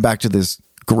 going back to this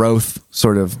growth,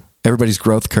 sort of everybody's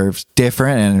growth curve's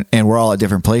different and we're all at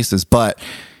different places, but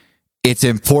it's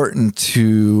important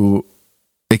to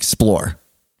explore.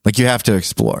 Like, you have to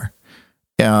explore.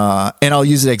 And I'll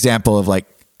use an example of like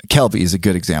Kelby is a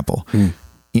good example.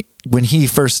 When he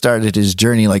first started his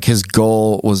journey, like his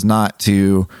goal was not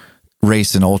to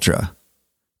race an ultra,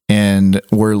 and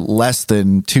we're less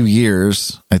than 2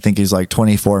 years. I think he's like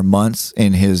 24 months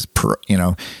in his,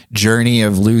 journey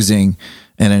of losing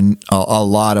a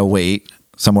lot of weight,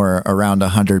 somewhere around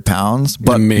 100 pounds,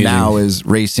 but Amazing. Now is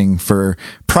racing for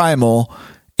Primal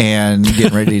and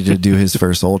getting ready to do his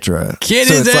first ultra. Get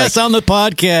his ass on the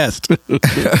podcast.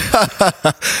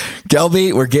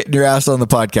 Kelby, we're getting your ass on the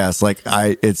podcast. Like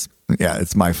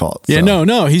it's my fault. Yeah, so.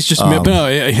 No, he's just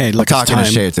hey, look, talking to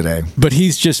Shay today, but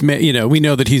he's just we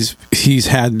know that he's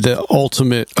had the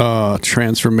ultimate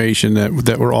transformation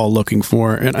that we're all looking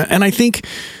for, and I think,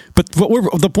 but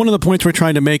one of the points we're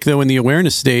trying to make though in the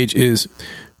awareness stage is,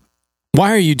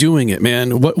 why are you doing it,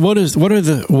 man? What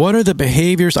are the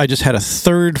behaviors? I just had a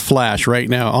third flash right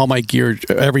now. All my gear,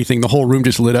 everything, the whole room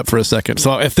just lit up for a second.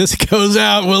 So if this goes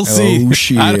out, we'll see. Oh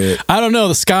shit! I don't know.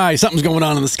 The sky, something's going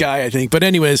on in the sky, I think. But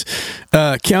anyways,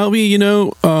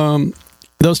 Kelby,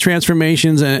 those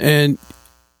transformations and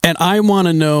I want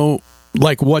to know,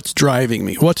 like, what's driving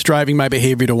me? What's driving my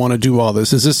behavior to want to do all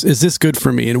this? Is this good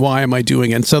for me? And why am I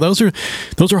doing it? And so those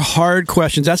are hard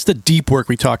questions. That's the deep work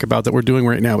we talk about that we're doing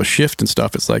right now with Shift and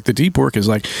stuff. It's like the deep work is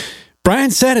like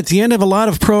Brian said, at the end of a lot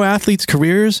of pro athletes'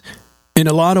 careers, in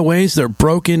a lot of ways, they're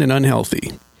broken and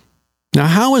unhealthy. Now,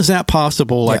 how is that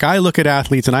possible? Like, I look at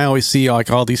athletes and I always see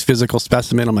like all these physical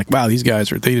specimens. I'm like, wow, these guys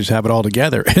they just have it all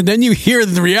together. And then you hear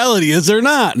the reality is they're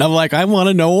not. And I'm like, I want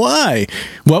to know why.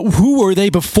 Who were they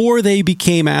before they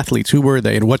became athletes? Who were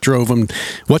they and what drove them?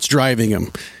 What's driving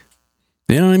them?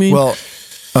 You know what I mean? Well,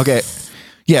 okay.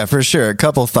 Yeah, for sure. A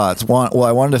couple thoughts.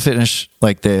 I wanted to finish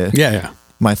like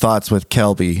my thoughts with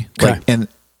Kelby, like, and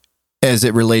as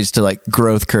it relates to like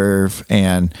growth curve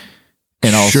and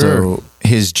also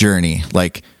his journey.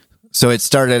 Like, so it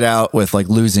started out with like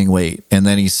losing weight, and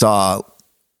then he saw,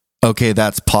 okay,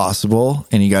 that's possible.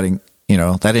 And he got,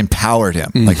 that empowered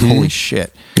him. Like, holy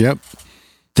shit. Yep.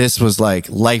 This was like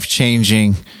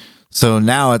life-changing. So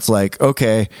now it's like,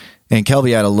 okay. And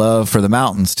Kelby had a love for the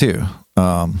mountains too.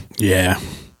 Yeah.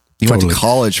 He went to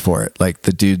college for it. Like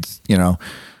the dude's,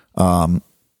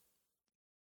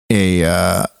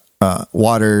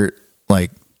 water,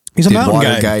 like, he's a mountain water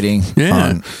guide. guiding.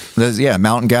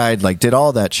 Mountain guide, like did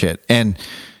all that shit. And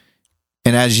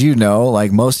as you know,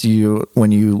 like most of you,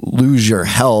 when you lose your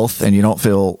health and you don't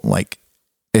feel like,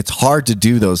 it's hard to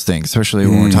do those things, especially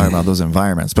when we're talking about those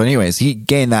environments. But anyways, he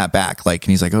gained that back. Like, and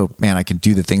he's like, oh man, I can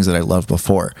do the things that I loved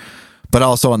before. But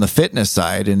also on the fitness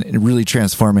side and really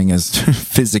transforming his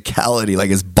physicality, like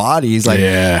his body. He's like,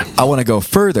 I want to go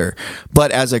further.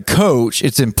 But as a coach,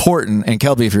 it's important. And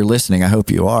Kelby, if you're listening, I hope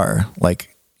you are, like,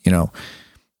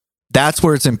 that's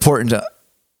where it's important to,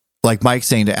 like Mike's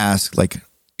saying, to ask like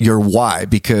your why,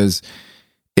 because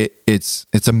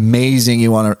it's amazing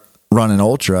you want to run an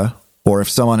ultra, or if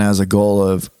someone has a goal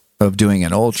of doing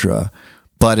an ultra,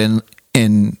 but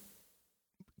in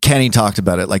Kenny talked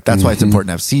about it. Like, that's why it's important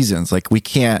to have seasons. Like,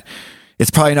 it's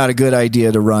probably not a good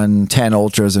idea to run 10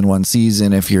 ultras in one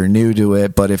season if you're new to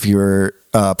it, but if you're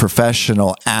a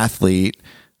professional athlete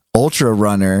ultra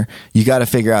runner, you got to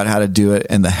figure out how to do it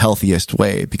in the healthiest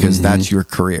way, because that's your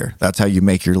career. That's how you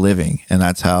make your living, and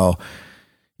that's how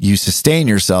you sustain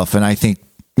yourself. And I think,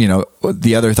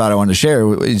 the other thought I wanted to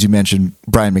share is, you mentioned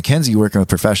Brian McKenzie working with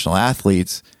professional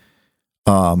athletes.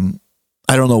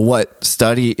 I don't know what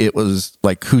study it was,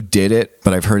 like who did it,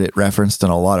 but I've heard it referenced in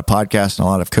a lot of podcasts, and a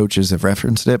lot of coaches have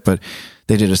referenced it. But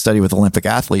they did a study with Olympic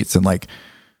athletes, and like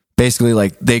basically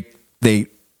like they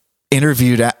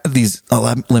interviewed these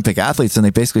Olympic athletes, and they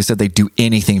basically said they do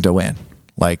anything to win.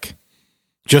 Like,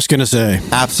 just gonna say,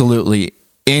 absolutely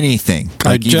anything.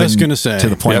 Like, I'm just gonna say, to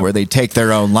the point where they take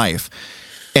their own life.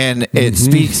 And it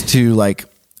speaks to, like,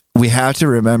 we have to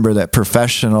remember that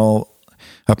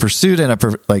a pursuit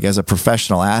and as a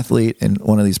professional athlete in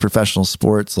one of these professional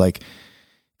sports, like,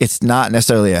 it's not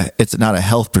necessarily it's not a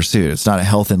health pursuit. It's not a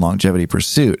health and longevity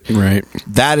pursuit. Right.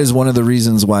 That is one of the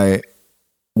reasons why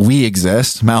we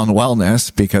exist, Mountain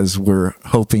Wellness, because we're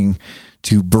hoping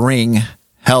to bring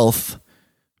health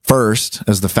first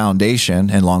as the foundation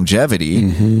and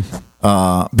longevity.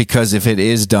 Because if it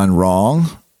is done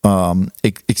wrong,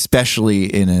 especially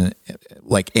in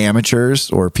like amateurs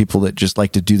or people that just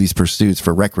like to do these pursuits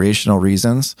for recreational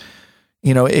reasons,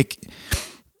 and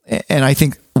I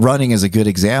think running is a good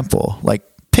example. Like,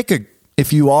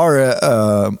 if you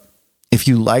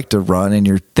like to run and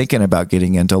you're thinking about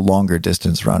getting into longer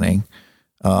distance running,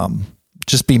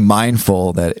 just be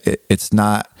mindful that it's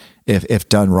not, if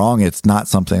done wrong, it's not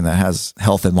something that has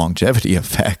health and longevity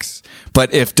effects.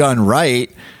 But if done right,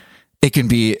 it can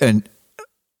be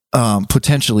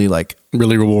potentially like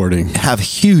really rewarding, have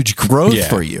huge growth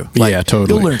for you. Like,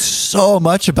 totally. You'll learn so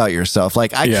much about yourself.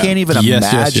 Like, I can't even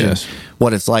imagine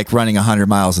what it's like running 100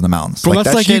 miles in the mountains. Well,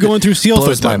 that's like you going through SEAL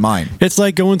blows Fit. My mind. It's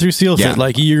like going through SEAL Fit.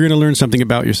 Like, you're going to learn something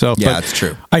about yourself. Yeah, but that's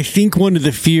true. I think one of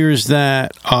the fears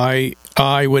that I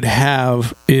would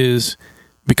have is,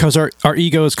 because our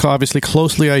ego is obviously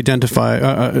closely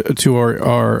identified to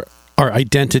our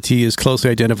identity is closely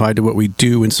identified to what we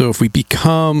do. And so if we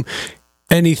become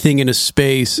anything in a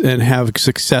space and have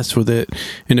success with it,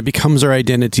 and it becomes our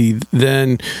identity,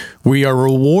 then we are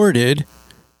rewarded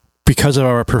because of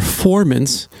our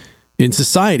performance in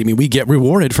society. I mean, we get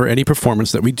rewarded for any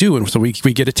performance that we do, and so we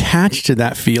get attached to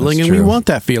that feeling. That's and true. We want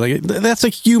that feeling. That's a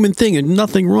human thing, and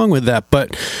nothing wrong with that.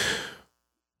 But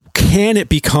can it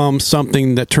become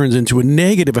something that turns into a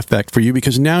negative effect for you,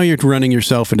 because now you're running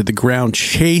yourself into the ground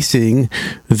chasing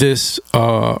this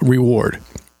reward?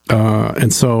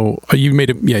 And so you made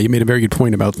a very good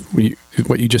point about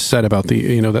what you just said about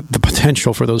the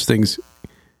potential for those things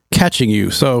catching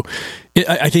you. So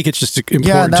I think it's just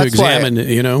important to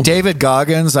examine, David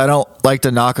Goggins, I don't like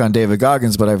to knock on David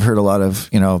Goggins, but I've heard a lot of,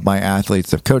 my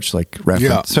athletes have coached, like,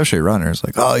 especially runners,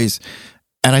 like,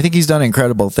 and I think he's done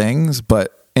incredible things,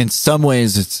 but in some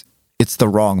ways it's the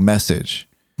wrong message.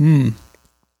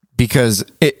 Because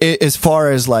as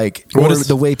far as like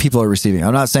the way people are receiving,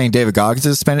 I'm not saying David Goggins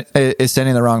is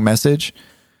sending the wrong message.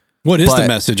 What is the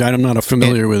message? I'm not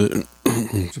familiar with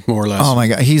it, more or less. Oh my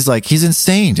God. He's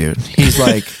insane, dude. He's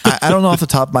like, I don't know off the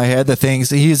top of my head the things.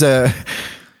 He's a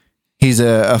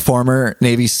former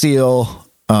Navy SEAL,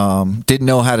 didn't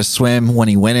know how to swim when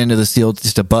he went into the SEAL,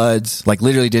 just a buds, like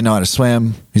literally didn't know how to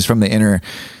swim. He's from the inner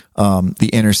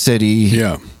city.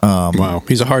 Yeah. Wow.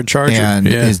 He's a hard charger. And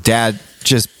his dad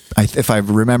just, if I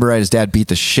remember right, his dad beat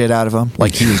the shit out of him.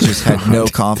 Like, he just had no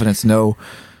confidence, no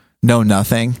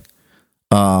nothing.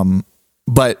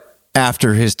 But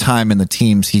after his time in the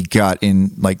teams, he got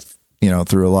in, like,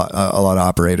 through a lot of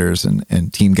operators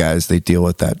and team guys, they deal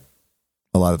with that,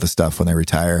 a lot of the stuff when they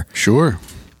retire. Sure.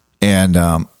 And,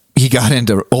 he got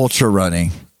into ultra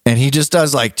running, and he just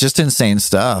does like just insane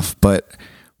stuff, but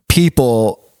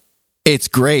it's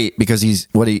great because he's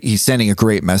sending a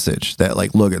great message that,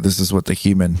 like, look, this is what the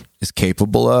human is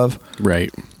capable of.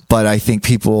 Right. But I think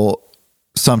people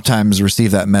sometimes receive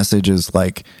that message as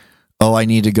like, oh, I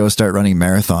need to go start running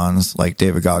marathons like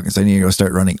David Goggins. I need to go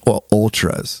start running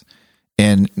ultras.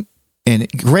 And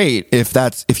great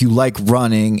if you like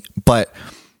running, but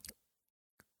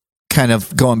kind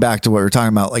of going back to what we're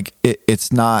talking about, like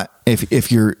it's not,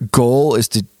 if your goal is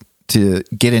to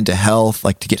get into health,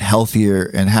 like to get healthier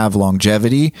and have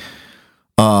longevity,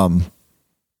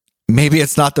 maybe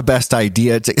it's not the best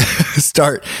idea to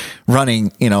start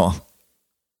running,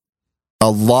 a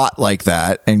lot like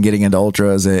that and getting into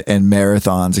ultras and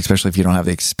marathons, especially if you don't have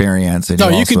the experience. And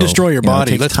you can destroy your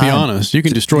body. Let's be honest. You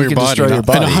can destroy your body. And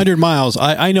 100 miles.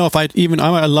 I know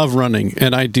I love running,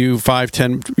 and I do 5,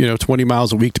 10, 20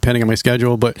 miles a week, depending on my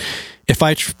schedule. But if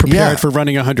I prepared for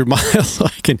running 100 miles,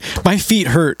 my feet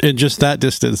hurt in just that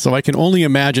distance. So I can only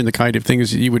imagine the kind of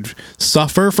things that you would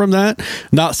suffer from that.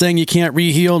 Not saying you can't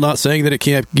reheal, not saying that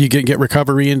you can get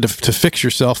recovery in to fix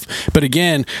yourself. But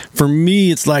again, for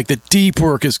me, it's like the deep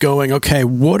work is going, okay,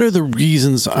 what are the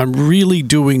reasons I'm really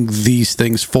doing these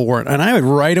things for? And I would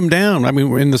write them down. I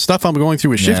mean, in the stuff I'm going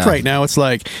through with Shift right now, it's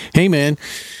like, hey man,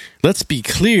 let's be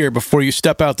clear before you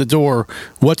step out the door,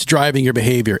 what's driving your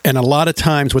behavior. And a lot of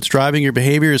times what's driving your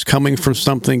behavior is coming from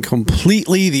something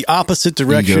completely the opposite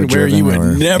direction where you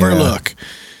would never look.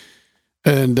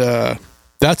 And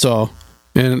that's all.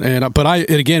 But I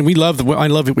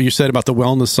love what you said about the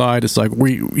wellness side. It's like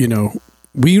we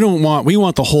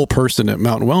want the whole person at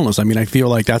Mountain Wellness. I mean, I feel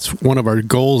like that's one of our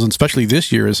goals, and especially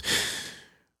this year, is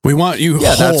we want you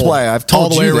whole, that's why I've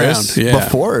told you this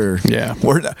before. Yeah.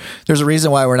 There's a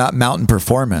reason why we're not Mountain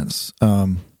Performance.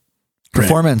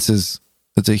 Performance it's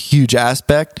a huge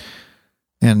aspect,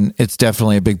 and it's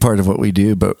definitely a big part of what we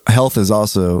do, but health is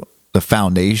also the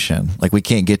foundation. Like, we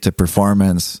can't get to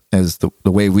performance as the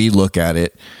way we look at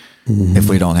it if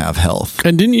we don't have health.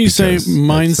 And didn't you say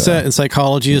mindset and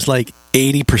psychology is like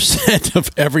 80% of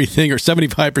everything, or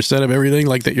 75% of everything,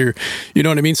 like that you know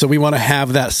what I mean? So we want to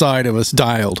have that side of us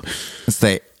dialed. It's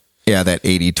that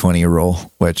 80-20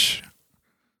 rule, which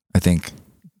I think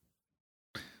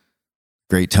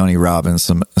great Tony Robbins,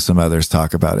 some others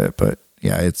talk about it, but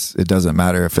yeah, it doesn't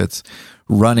matter if it's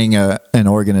running an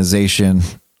organization,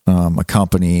 a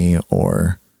company,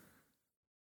 or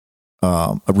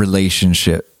a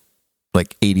relationship.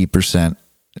 Like 80%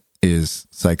 is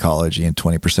psychology and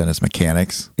 20% is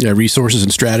mechanics. Yeah, resources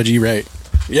and strategy, right?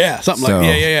 Yeah, something like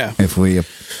that. Yeah. If we,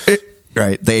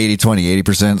 right, the 80-20,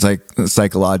 80% is like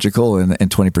psychological and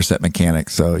 20%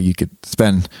 mechanics. So you could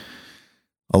spend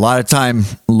a lot of time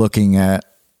looking at,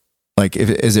 like,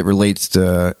 as it relates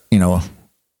to,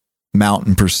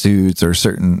 mountain pursuits or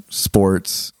certain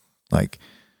sports, like.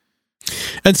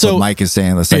 And so what Mike is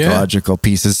saying, the psychological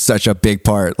piece is such a big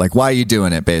part. Like, why are you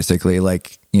doing it? Basically,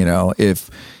 like,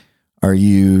 are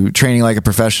you training like a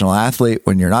professional athlete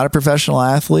when you're not a professional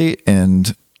athlete?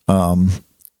 And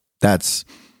that's,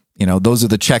 those are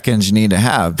the check-ins you need to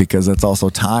have, because that's also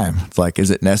time. It's like, is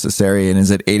it necessary, and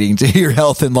is it aiding to your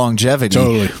health and longevity?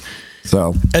 Totally.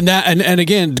 So, and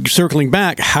again, circling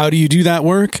back, how do you do that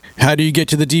work? How do you get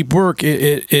to the deep work?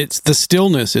 It's the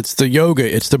stillness, it's the yoga,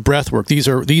 it's the breath work. These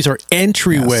are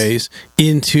entryways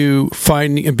into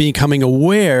finding and becoming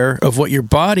aware of what your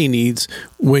body needs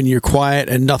when you're quiet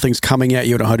and nothing's coming at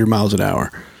you at 100 miles an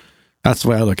hour. That's the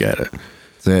way I look at it.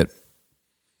 That's it.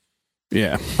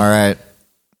 Yeah. All right.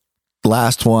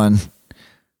 Last one.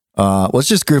 Let's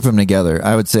just group them together.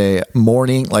 I would say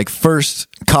morning, like first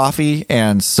coffee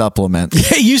and supplements.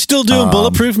 Hey, you still doing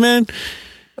Bulletproof, man?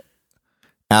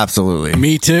 Absolutely.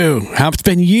 Me too. It's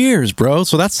been years, bro.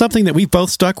 So that's something that we both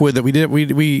stuck with. That we did.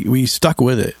 We stuck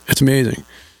with it. It's amazing.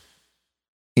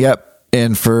 Yep.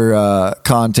 And for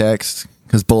context,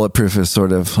 because Bulletproof is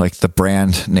sort of like the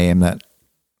brand name that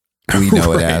we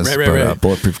know it as. Right.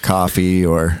 Bulletproof coffee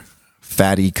or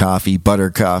fatty coffee,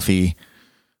 butter coffee.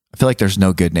 I feel like there's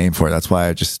no good name for it. That's why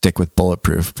I just stick with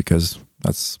Bulletproof, because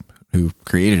that's who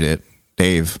created it.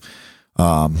 Dave,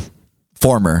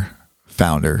 former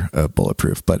founder of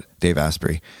Bulletproof, but Dave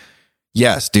Asprey.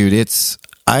 Yes, dude,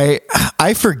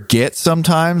 I forget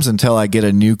sometimes until I get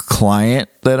a new client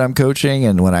that I'm coaching,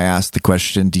 and when I ask the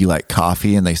question, do you like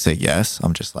coffee? And they say yes,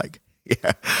 I'm just like,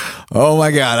 yeah. Oh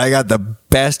my God, I got the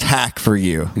best hack for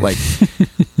you. Like,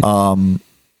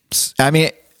 I mean,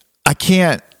 I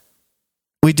can't.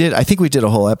 I think we did a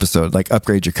whole episode, like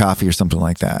upgrade your coffee or something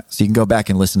like that. So you can go back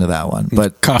and listen to that one.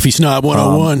 But Coffee Snob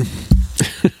 101.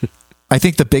 I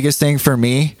think the biggest thing for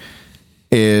me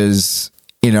is,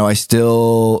 I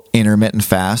still intermittent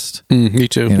fast. Me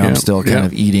too. I'm still kind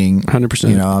of eating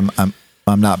 100%.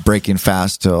 I'm not breaking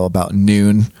fast till about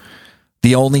noon.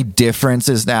 The only difference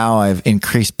is now I've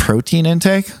increased protein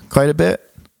intake quite a bit.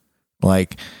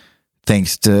 Like,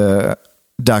 thanks to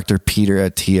Dr. Peter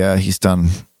Attia, he's done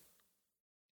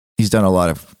a lot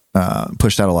of,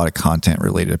 pushed out a lot of content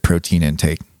related to protein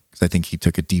intake, because I think he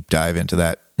took a deep dive into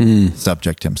that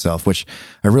subject himself, which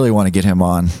I really want to get him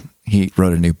on. He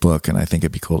wrote a new book, and I think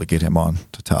it'd be cool to get him on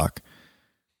to talk.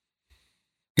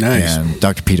 Nice. And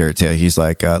Dr. Peter Attia, he's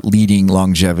like a leading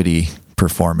longevity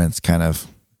performance kind of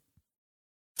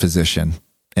physician,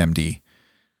 MD,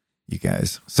 you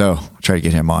guys. So I'll try to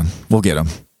get him on. We'll get him.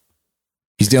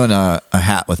 He's doing a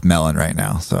hat with melon right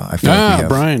now, so I feel like we have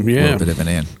Brian, a little bit of an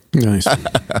in. Nice.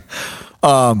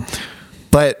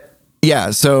 But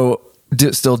yeah, so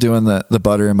still doing the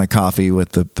butter in my coffee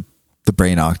with the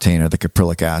brain octane or the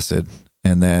caprylic acid.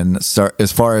 And then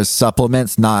as far as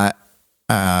supplements, not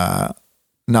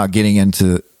getting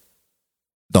into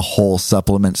the whole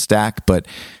supplement stack, but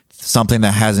something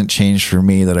that hasn't changed for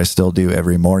me that I still do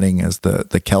every morning is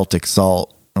the Celtic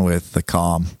salt with the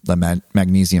Calm, the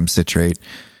magnesium citrate,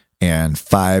 and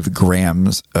 5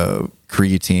 grams of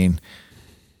creatine,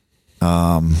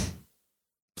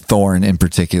 Thorn in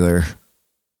particular,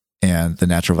 and the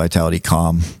Natural Vitality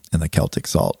Calm and the Celtic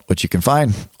salt, which you can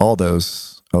find all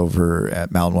those over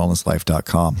at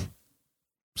mountainwellnesslife.com.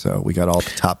 So we got all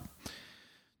the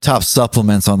top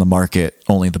supplements on the market,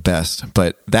 only the best,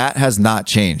 but that has not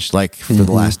changed like for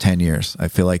the last 10 years. I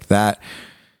feel like that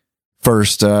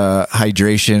first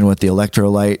hydration with the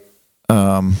electrolyte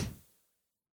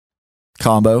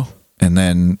combo, and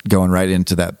then going right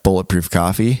into that bulletproof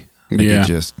coffee.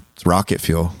 It's rocket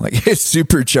fuel. Like it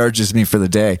supercharges me for the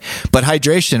day. But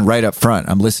hydration right up front.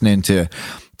 I'm listening to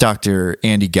Dr.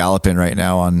 Andy Gallopin right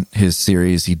now on his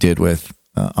series he did with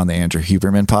on the Andrew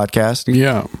Huberman podcast.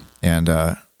 Yeah.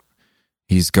 And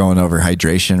he's going over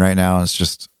hydration right now. It's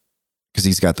just because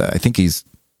he's got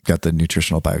the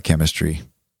nutritional biochemistry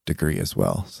degree as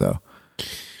well. So,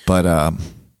 but,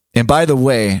 and by the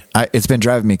way, it's been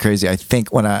driving me crazy. I think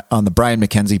on the Brian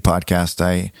McKenzie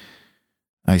podcast,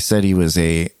 I said he was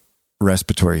a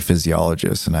respiratory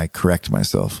physiologist, and I correct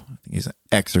myself. I think he's an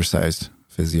exercise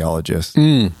physiologist.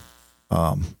 And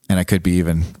I could be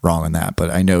even wrong on that,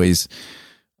 but I know he's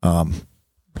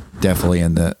definitely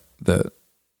in the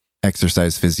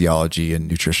exercise physiology and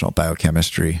nutritional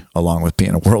biochemistry, along with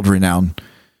being a world-renowned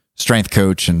strength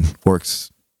coach and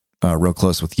works real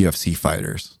close with UFC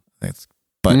fighters.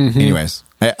 But anyways,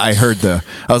 I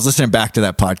was listening back to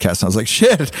that podcast and I was like,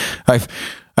 shit,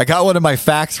 I got one of my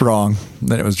facts wrong.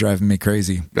 Then it was driving me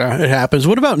crazy. It happens.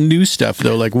 What about new stuff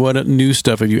though? Like what new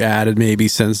stuff have you added maybe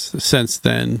since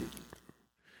then?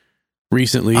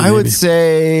 Recently? I would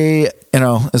say,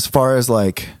 as far as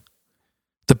like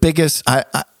the biggest, I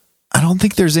don't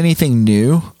think there's anything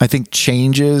new. I think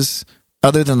changes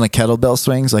other than the kettlebell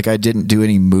swings. Like I didn't do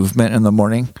any movement in the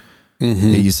morning.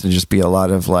 It used to just be a lot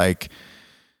of like,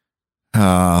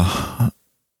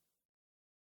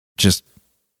 just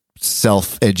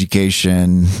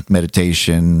self-education,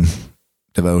 meditation,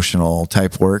 devotional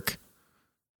type work.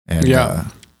 And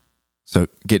so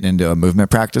getting into a movement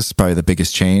practice is probably the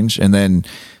biggest change. And then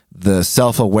the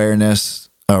self-awareness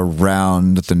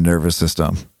around the nervous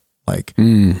system. Like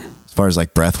as far as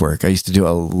like breath work, I used to do a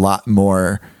lot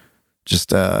more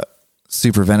just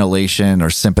super ventilation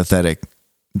or sympathetic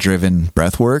driven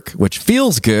breath work, which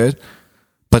feels good.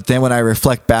 But then when I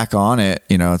reflect back on it,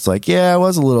 it's like, I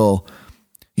was a little,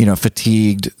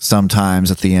 fatigued sometimes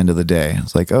at the end of the day.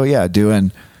 It's like, oh yeah,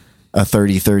 doing a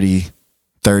 30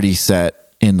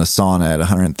 set in the sauna at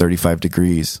 135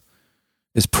 degrees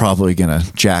is probably going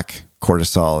to jack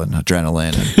cortisol and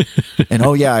adrenaline. And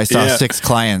oh yeah, I saw 6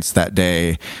 clients that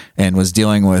day and was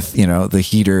dealing with, the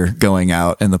heater going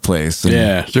out in the place. And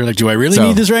they're like, do I really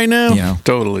need this right now?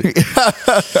 Totally.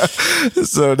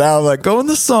 So now I'm like, go in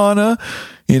the sauna,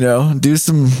 do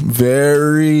some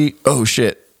very, oh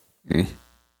shit.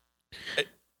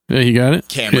 Yeah, you got it?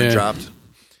 Camera dropped.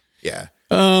 Yeah.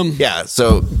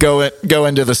 So go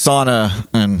into the sauna,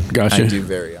 and gotcha. I'm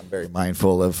very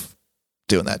mindful of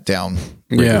doing that down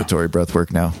regulatory breath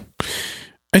work now.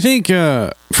 I think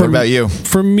what about you?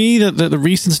 For me, the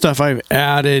recent stuff I've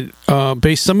added,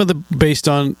 based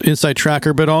on Insight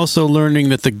Tracker, but also learning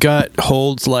that the gut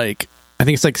holds like, I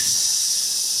think it's like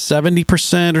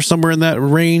 70% or somewhere in that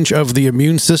range of the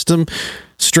immune system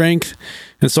strength.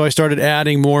 And so I started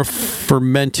adding more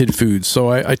fermented foods. So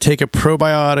I take a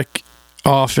probiotic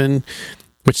often,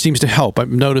 which seems to help. I've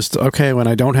noticed, okay, when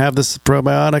I don't have this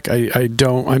probiotic,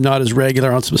 I'm not as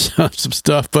regular on some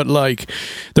stuff, but like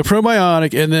the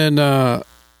probiotic, and then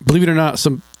believe it or not,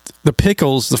 the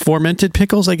pickles, the fermented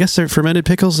pickles, I guess they're fermented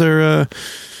pickles. They're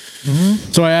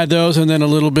so I add those, and then a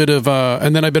little bit of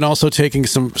and then I've been also taking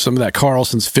some of that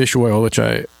Carlson's fish oil, which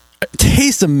it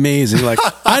tastes amazing. Like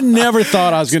I never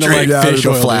thought I was going to like fish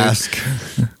oil. Flask.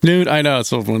 Dude, I know, it's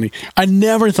so funny. I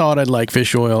never thought I'd like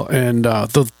fish oil, and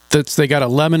they got a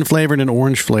lemon flavor and an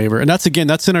orange flavor, and that's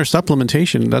in our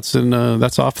supplementation. That's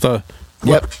off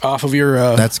of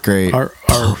your. That's great. Our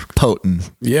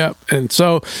potent. Yeah, and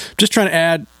so just trying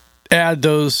to add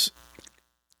those.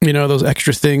 Those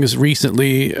extra things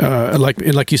recently,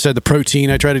 like you said, the protein.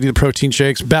 I try to do the protein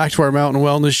shakes. Back to our Mountain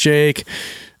Wellness Shake.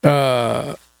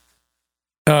 That's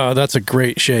a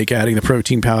great shake, adding the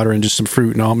protein powder and just some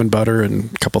fruit and almond butter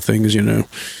and a couple things,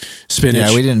 spinach.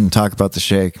 Yeah, we didn't talk about the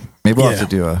shake. Maybe we'll have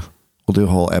to do We'll do a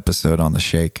whole episode on the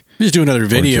shake. Just do another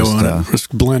video just, on it.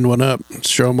 Just blend one up,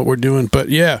 show them what we're doing. But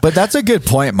yeah. But that's a good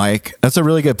point, Mike. That's a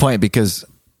really good point, because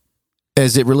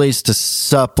as it relates to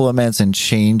supplements and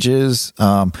changes,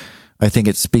 I think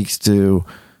it speaks to,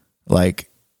 like,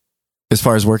 as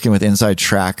far as working with Inside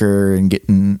Tracker and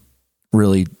getting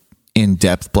really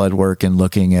in-depth blood work and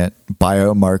looking at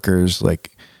biomarkers,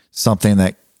 like something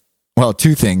that, well,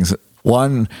 two things.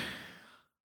 One,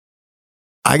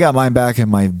 I got mine back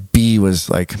and my B was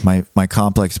like my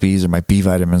complex Bs or my B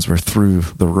vitamins were through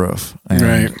the roof. And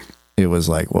right. It was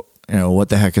like, well, what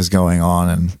the heck is going on?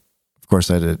 And of course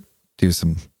I had to do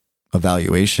some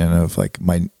evaluation of like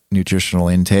my nutritional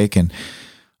intake. And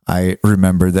I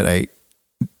remember that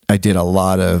I did a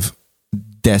lot of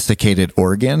desiccated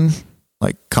organ,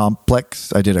 like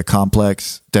complex. I did a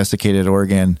complex desiccated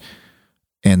organ,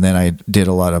 and then I did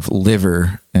a lot of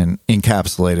liver and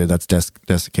encapsulated. That's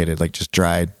desiccated, like just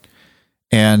dried.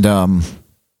 And,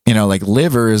 like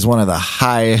liver is one of the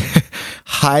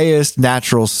highest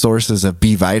natural sources of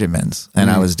B vitamins. And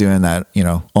I was doing that,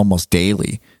 almost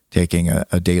daily, taking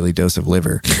a daily dose of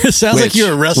liver. It sounds like you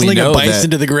were wrestling a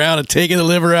bison to the ground and taking the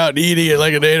liver out and eating it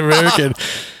like a Native American.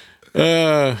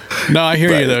 No, I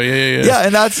hear you though. Yeah. Yeah,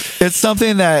 and it's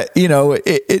something that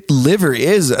liver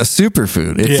is a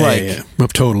superfood.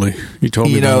 It's totally. You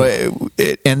told me.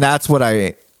 And that's what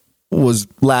I was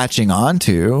latching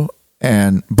onto.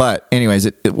 But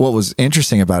anyways, what was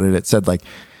interesting about it? It said like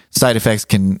side effects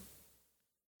can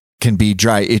be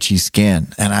dry, itchy skin,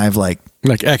 and I've like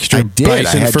extra. I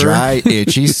had fur. dry,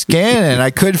 itchy skin, and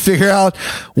I couldn't figure out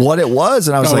what it was.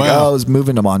 And I was I was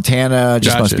moving to Montana.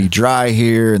 Just must be dry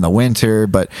here in the winter.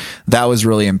 But that was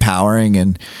really empowering.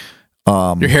 And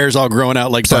your hair's all growing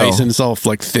out like bison. It's all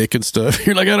like thick and stuff.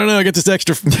 You're like, I don't know. I get this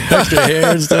extra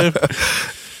hair and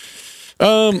stuff.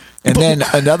 Then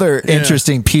another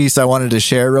interesting piece I wanted to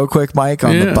share real quick, Mike,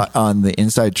 on the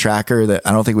Inside Tracker that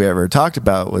I don't think we ever talked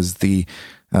about was the.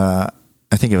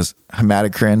 I think it was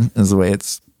hematocrit is the way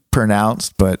it's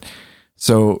pronounced, but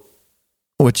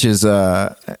which is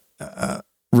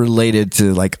related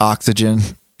to like oxygen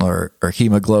or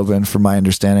hemoglobin, from my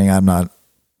understanding. I'm not,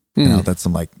 that's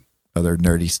some like other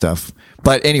nerdy stuff.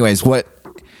 But anyways,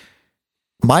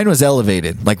 mine was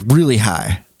elevated, like really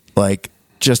high, like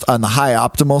just on the high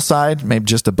optimal side, maybe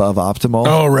just above optimal.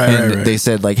 Oh, right. And right. They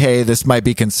said like, hey, this might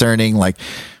be concerning, like.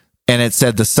 And it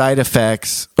said the side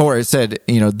effects, or it said,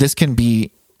 this can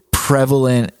be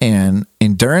prevalent in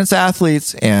endurance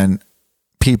athletes and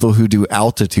people who do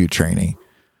altitude training.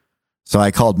 So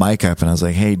I called Mike up and I was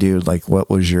like, hey, dude, like, what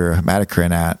was your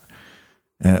hematocrit at?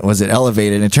 And was it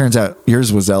elevated? And it turns out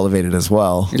yours was elevated as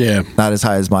well. Yeah. Not as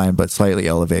high as mine, but slightly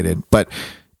elevated. But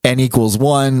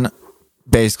N=1,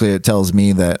 basically it tells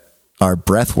me that our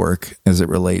breath work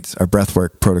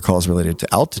protocols related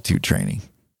to altitude training.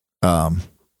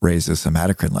 Raises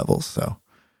hematocrit levels. So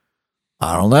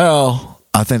I don't know.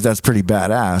 I think that's pretty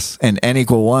badass. And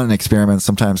N=1 experiments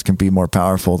sometimes can be more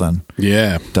powerful than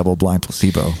double-blind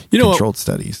placebo controlled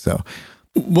studies. So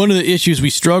one of the issues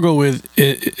we struggle with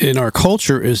in our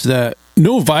culture is that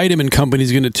no vitamin company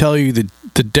is going to tell you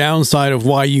the downside of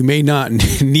why you may not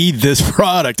need this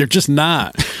product. They're just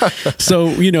not. So,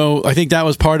 I think that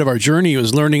was part of our journey,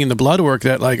 was learning in the blood work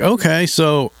that like, okay,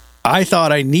 so I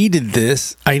thought I needed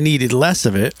this. I needed less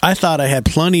of it. I thought I had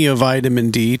plenty of vitamin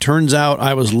D. Turns out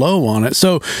I was low on it.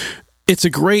 So it's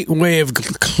a great way of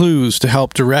clues to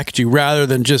help direct you, rather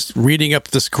than just reading up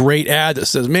this great ad that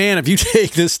says, man, if you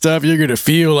take this stuff, you're going to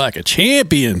feel like a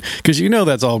champion. Because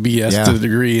that's all BS to the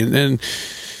degree. And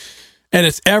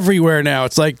it's everywhere now.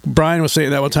 It's like Brian was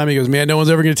saying that one time. He goes, man, no one's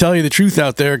ever going to tell you the truth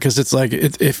out there, because it's like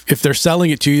if they're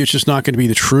selling it to you, it's just not going to be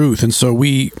the truth. And so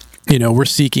we're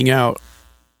seeking out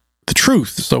the truth.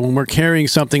 So when we're carrying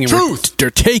something and they're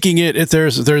taking it,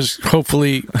 there's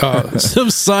hopefully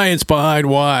some science behind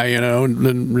why,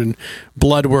 and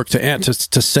blood work to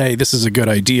say this is a good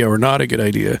idea or not a good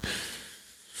idea.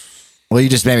 Well, you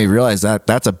just made me realize that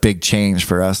that's a big change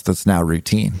for us. That's now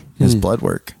routine is blood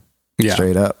work.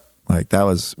 Straight up. Like that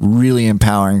was really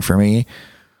empowering for me.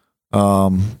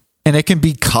 And it can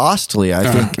be costly.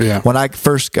 I think when I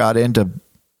first got into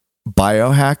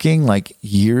biohacking, like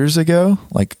years ago,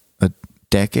 like a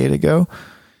decade ago.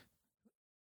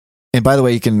 And by the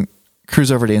way, you can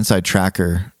cruise over to Inside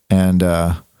Tracker and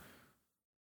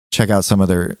check out some of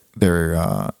their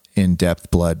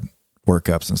in-depth blood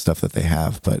workups and stuff that they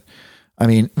have. But I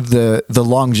mean, the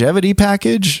longevity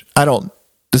package,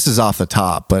 this is off the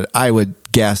top, but I would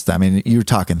guess that, I mean, you're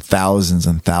talking thousands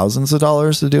and thousands of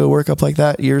dollars to do a workup like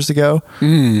that years ago.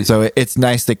 So it's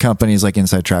nice that companies like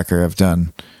Inside Tracker have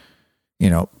done,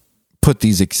 put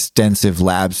these extensive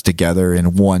labs together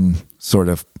in one sort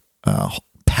of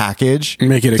package.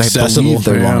 Make it accessible. I believe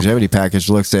their longevity package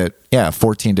looks at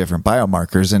 14 different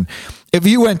biomarkers. And if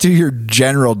you went to your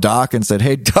general doc and said,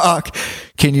 "Hey doc,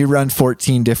 can you run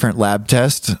 14 different lab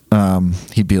tests?"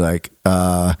 He'd be like,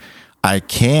 "I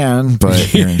can,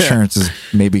 but your insurance is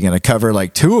maybe going to cover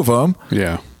like 2 of them."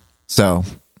 Yeah. So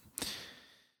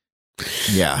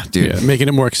yeah, dude. Yeah, making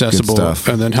it more accessible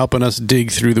and then helping us dig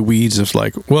through the weeds of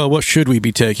like, well, what should we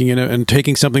be taking? And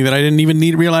taking something that I didn't even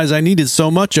realize I needed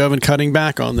so much of and cutting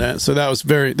back on that. So that was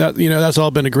that's all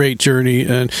been a great journey.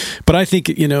 But I think,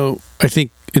 in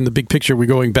the big picture, we're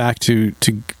going back to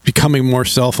becoming more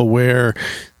self-aware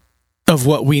of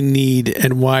what we need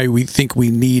and why we think we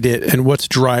need it and what's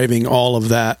driving all of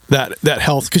that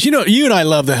health. Because, you and I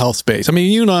love the health space. I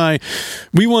mean, you and I,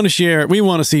 we want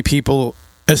to see people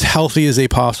as healthy as they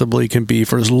possibly can be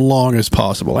for as long as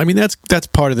possible. I mean, that's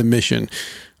part of the mission.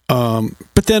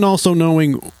 But then also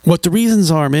knowing what the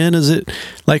reasons are, man. Is it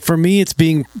like, for me, it's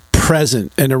being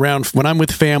present and around. When I'm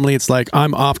with family, it's like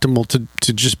I'm optimal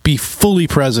to just be fully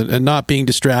present and not being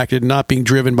distracted, not being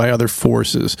driven by other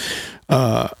forces.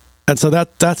 And so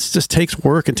that's just takes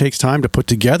work and takes time to put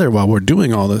together while we're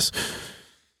doing all this.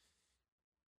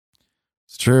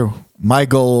 It's true. My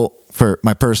goal, for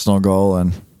my personal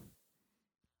goal,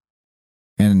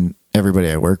 and everybody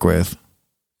I work with,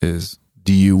 is,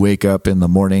 do you wake up in the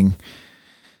morning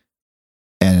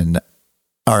and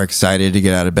are excited to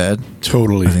get out of bed?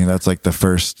 Totally. I think that's like the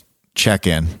first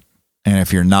check-in. And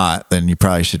if you're not, then you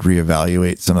probably should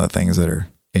reevaluate some of the things that are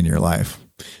in your life.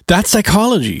 That's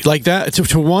psychology. Like that,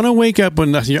 to want to wake up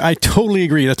when I totally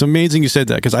agree. That's amazing you said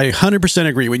that, because I 100%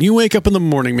 agree. When you wake up in the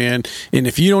morning, man, and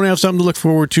if you don't have something to look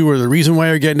forward to, or the reason why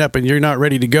you're getting up and you're not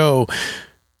ready to go,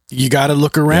 you got to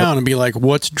look around and be like,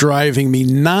 what's driving me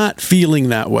not feeling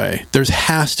that way? There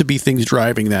has to be things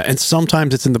driving that. And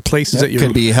sometimes it's in the places that you're... It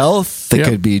could be health. It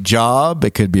could be job.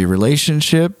 It could be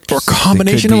relationship. Or a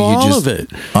combination of all of it.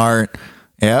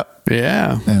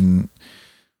 Yeah. And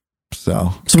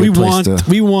so we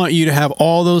want you to have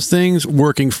all those things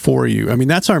working for you. I mean,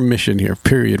 that's our mission here,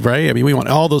 period, right? I mean, we want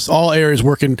all areas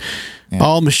working,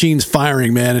 all machines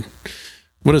firing, man.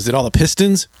 What is it? All the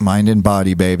pistons? Mind and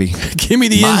body, baby. Give me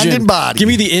the Mind engine. and body. Give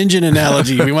me the engine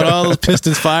analogy. We want all those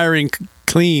pistons firing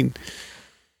clean.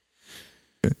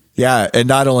 Yeah, and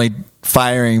not only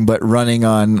firing, but running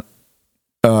on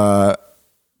 92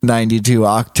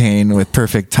 octane with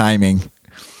perfect timing.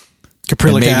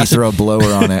 Caprylic maybe acid. Throw a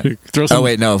blower on it. Oh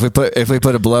wait, no. If we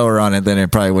put a blower on it, then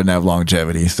it probably wouldn't have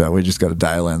longevity. So we just got to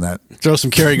dial in that. Throw some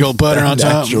Kerrygold butter on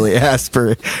top. Naturally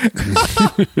aspirate.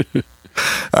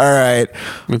 All right.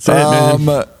 That's it,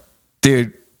 man.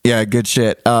 Dude. Yeah, good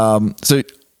shit. So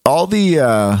all the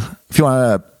if you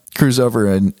want to cruise over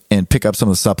and pick up some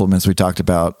of the supplements we talked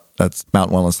about, that's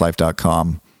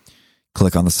mountainwellnesslife.com.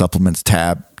 Click on the supplements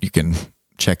tab. You can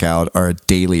check out our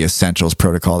daily essentials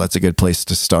protocol. That's a good place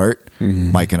to start.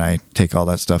 Mm-hmm. Mike and I take all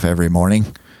that stuff every morning.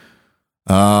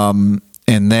 And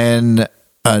then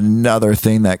another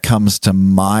thing that comes to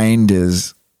mind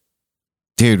is,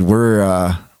 dude,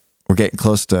 we're getting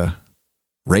close to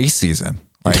race season.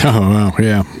 Like, oh wow,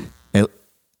 yeah.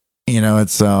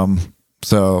 It's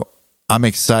so I'm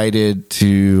excited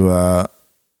to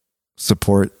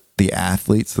support the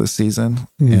athletes this season.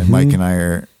 Mm-hmm. And Mike and I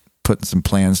are putting some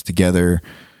plans together.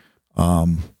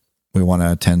 We want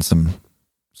to attend some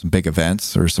big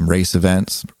events or some race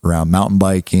events around mountain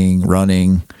biking,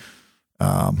 running,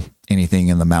 anything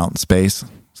in the mountain space,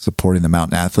 supporting the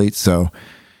mountain athletes. So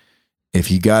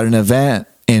if you got an event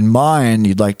in mind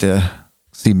you'd like to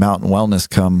see Mountain Wellness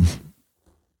come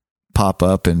pop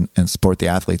up and support the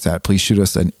athletes at, please shoot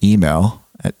us an email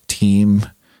at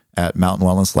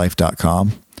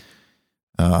team@mountainwellnesslife.com.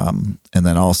 And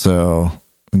then also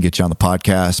we can get you on the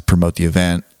podcast, promote the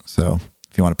event. So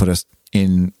if you want to put us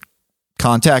in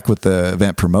contact with the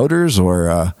event promoters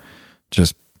or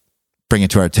just bring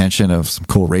it to our attention of some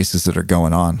cool races that are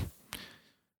going on,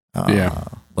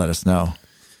 let us know.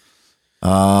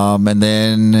 And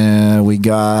then we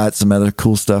got some other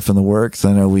cool stuff in the works.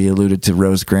 I know we alluded to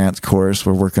Rose Grant's course.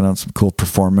 We're working on some cool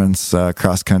performance,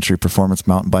 cross-country performance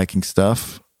mountain biking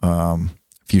stuff.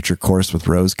 Future course with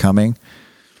Rose coming.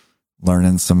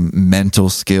 Learning some mental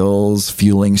skills,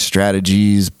 fueling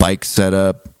strategies, bike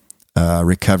setup,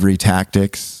 recovery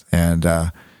tactics. And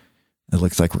it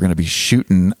looks like we're going to be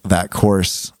shooting that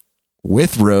course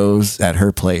with Rose at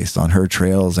her place, on her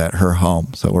trails, at her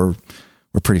home. So we're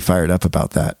pretty fired up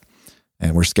about that.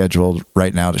 And we're scheduled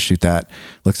right now to shoot that.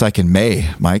 Looks like in May,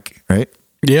 Mike, right?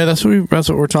 Yeah, that's what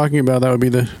we're talking about. That would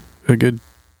be a good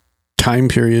time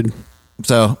period.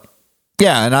 So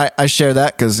Yeah, and I share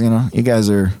that because you guys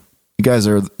are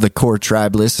the core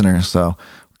tribe listeners, so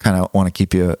kind of want to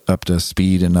keep you up to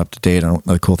speed and up to date on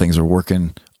the cool things we're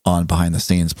working on behind the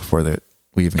scenes before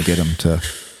we even get them to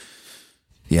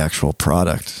the actual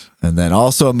product. And then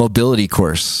also a mobility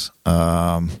course,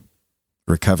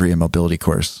 recovery and mobility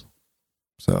course.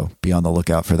 So be on the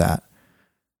lookout for that.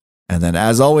 And then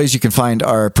as always, you can find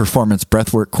our performance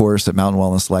breathwork course at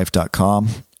mountainwellnesslife.com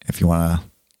if you want to,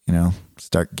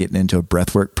 start getting into a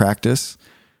breathwork practice.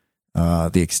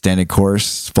 The extended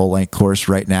course, full length course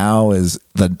right now is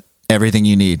everything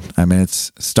you need. I mean,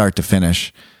 it's start to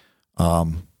finish.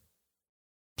 So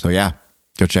yeah,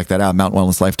 go check that out.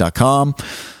 mountainwellnesslife.com.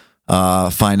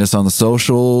 Find us on the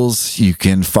socials. You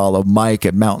can follow Mike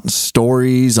at Mountain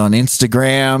Stories on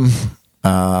Instagram.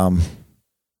 And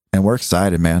we're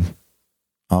excited, man.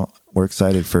 We're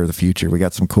excited for the future. We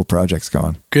got some cool projects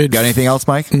going. Good. Got anything else,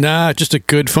 Mike? Nah, just a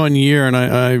good, fun year,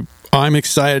 and I'm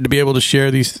excited to be able to share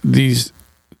these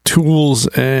tools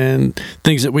and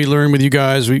things that we learn with you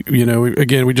guys. We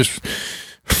just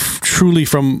truly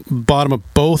from bottom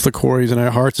of both the Corys and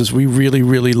our hearts is we really,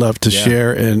 really love to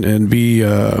share and be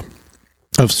of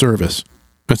service.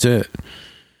 That's it.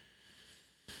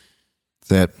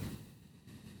 That's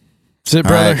it,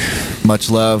 brother. Right. Much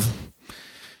love.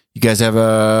 You guys have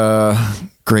a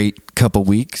great couple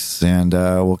weeks, and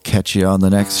we'll catch you on the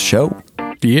next show.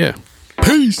 Yeah.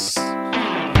 Peace.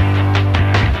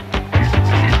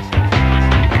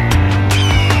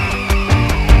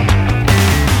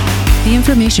 The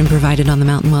information provided on the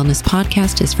Mountain Wellness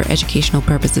Podcast is for educational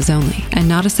purposes only and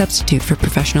not a substitute for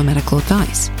professional medical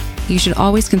advice. You should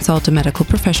always consult a medical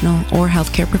professional or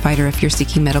healthcare provider if you're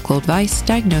seeking medical advice,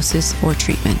 diagnosis, or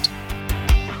treatment.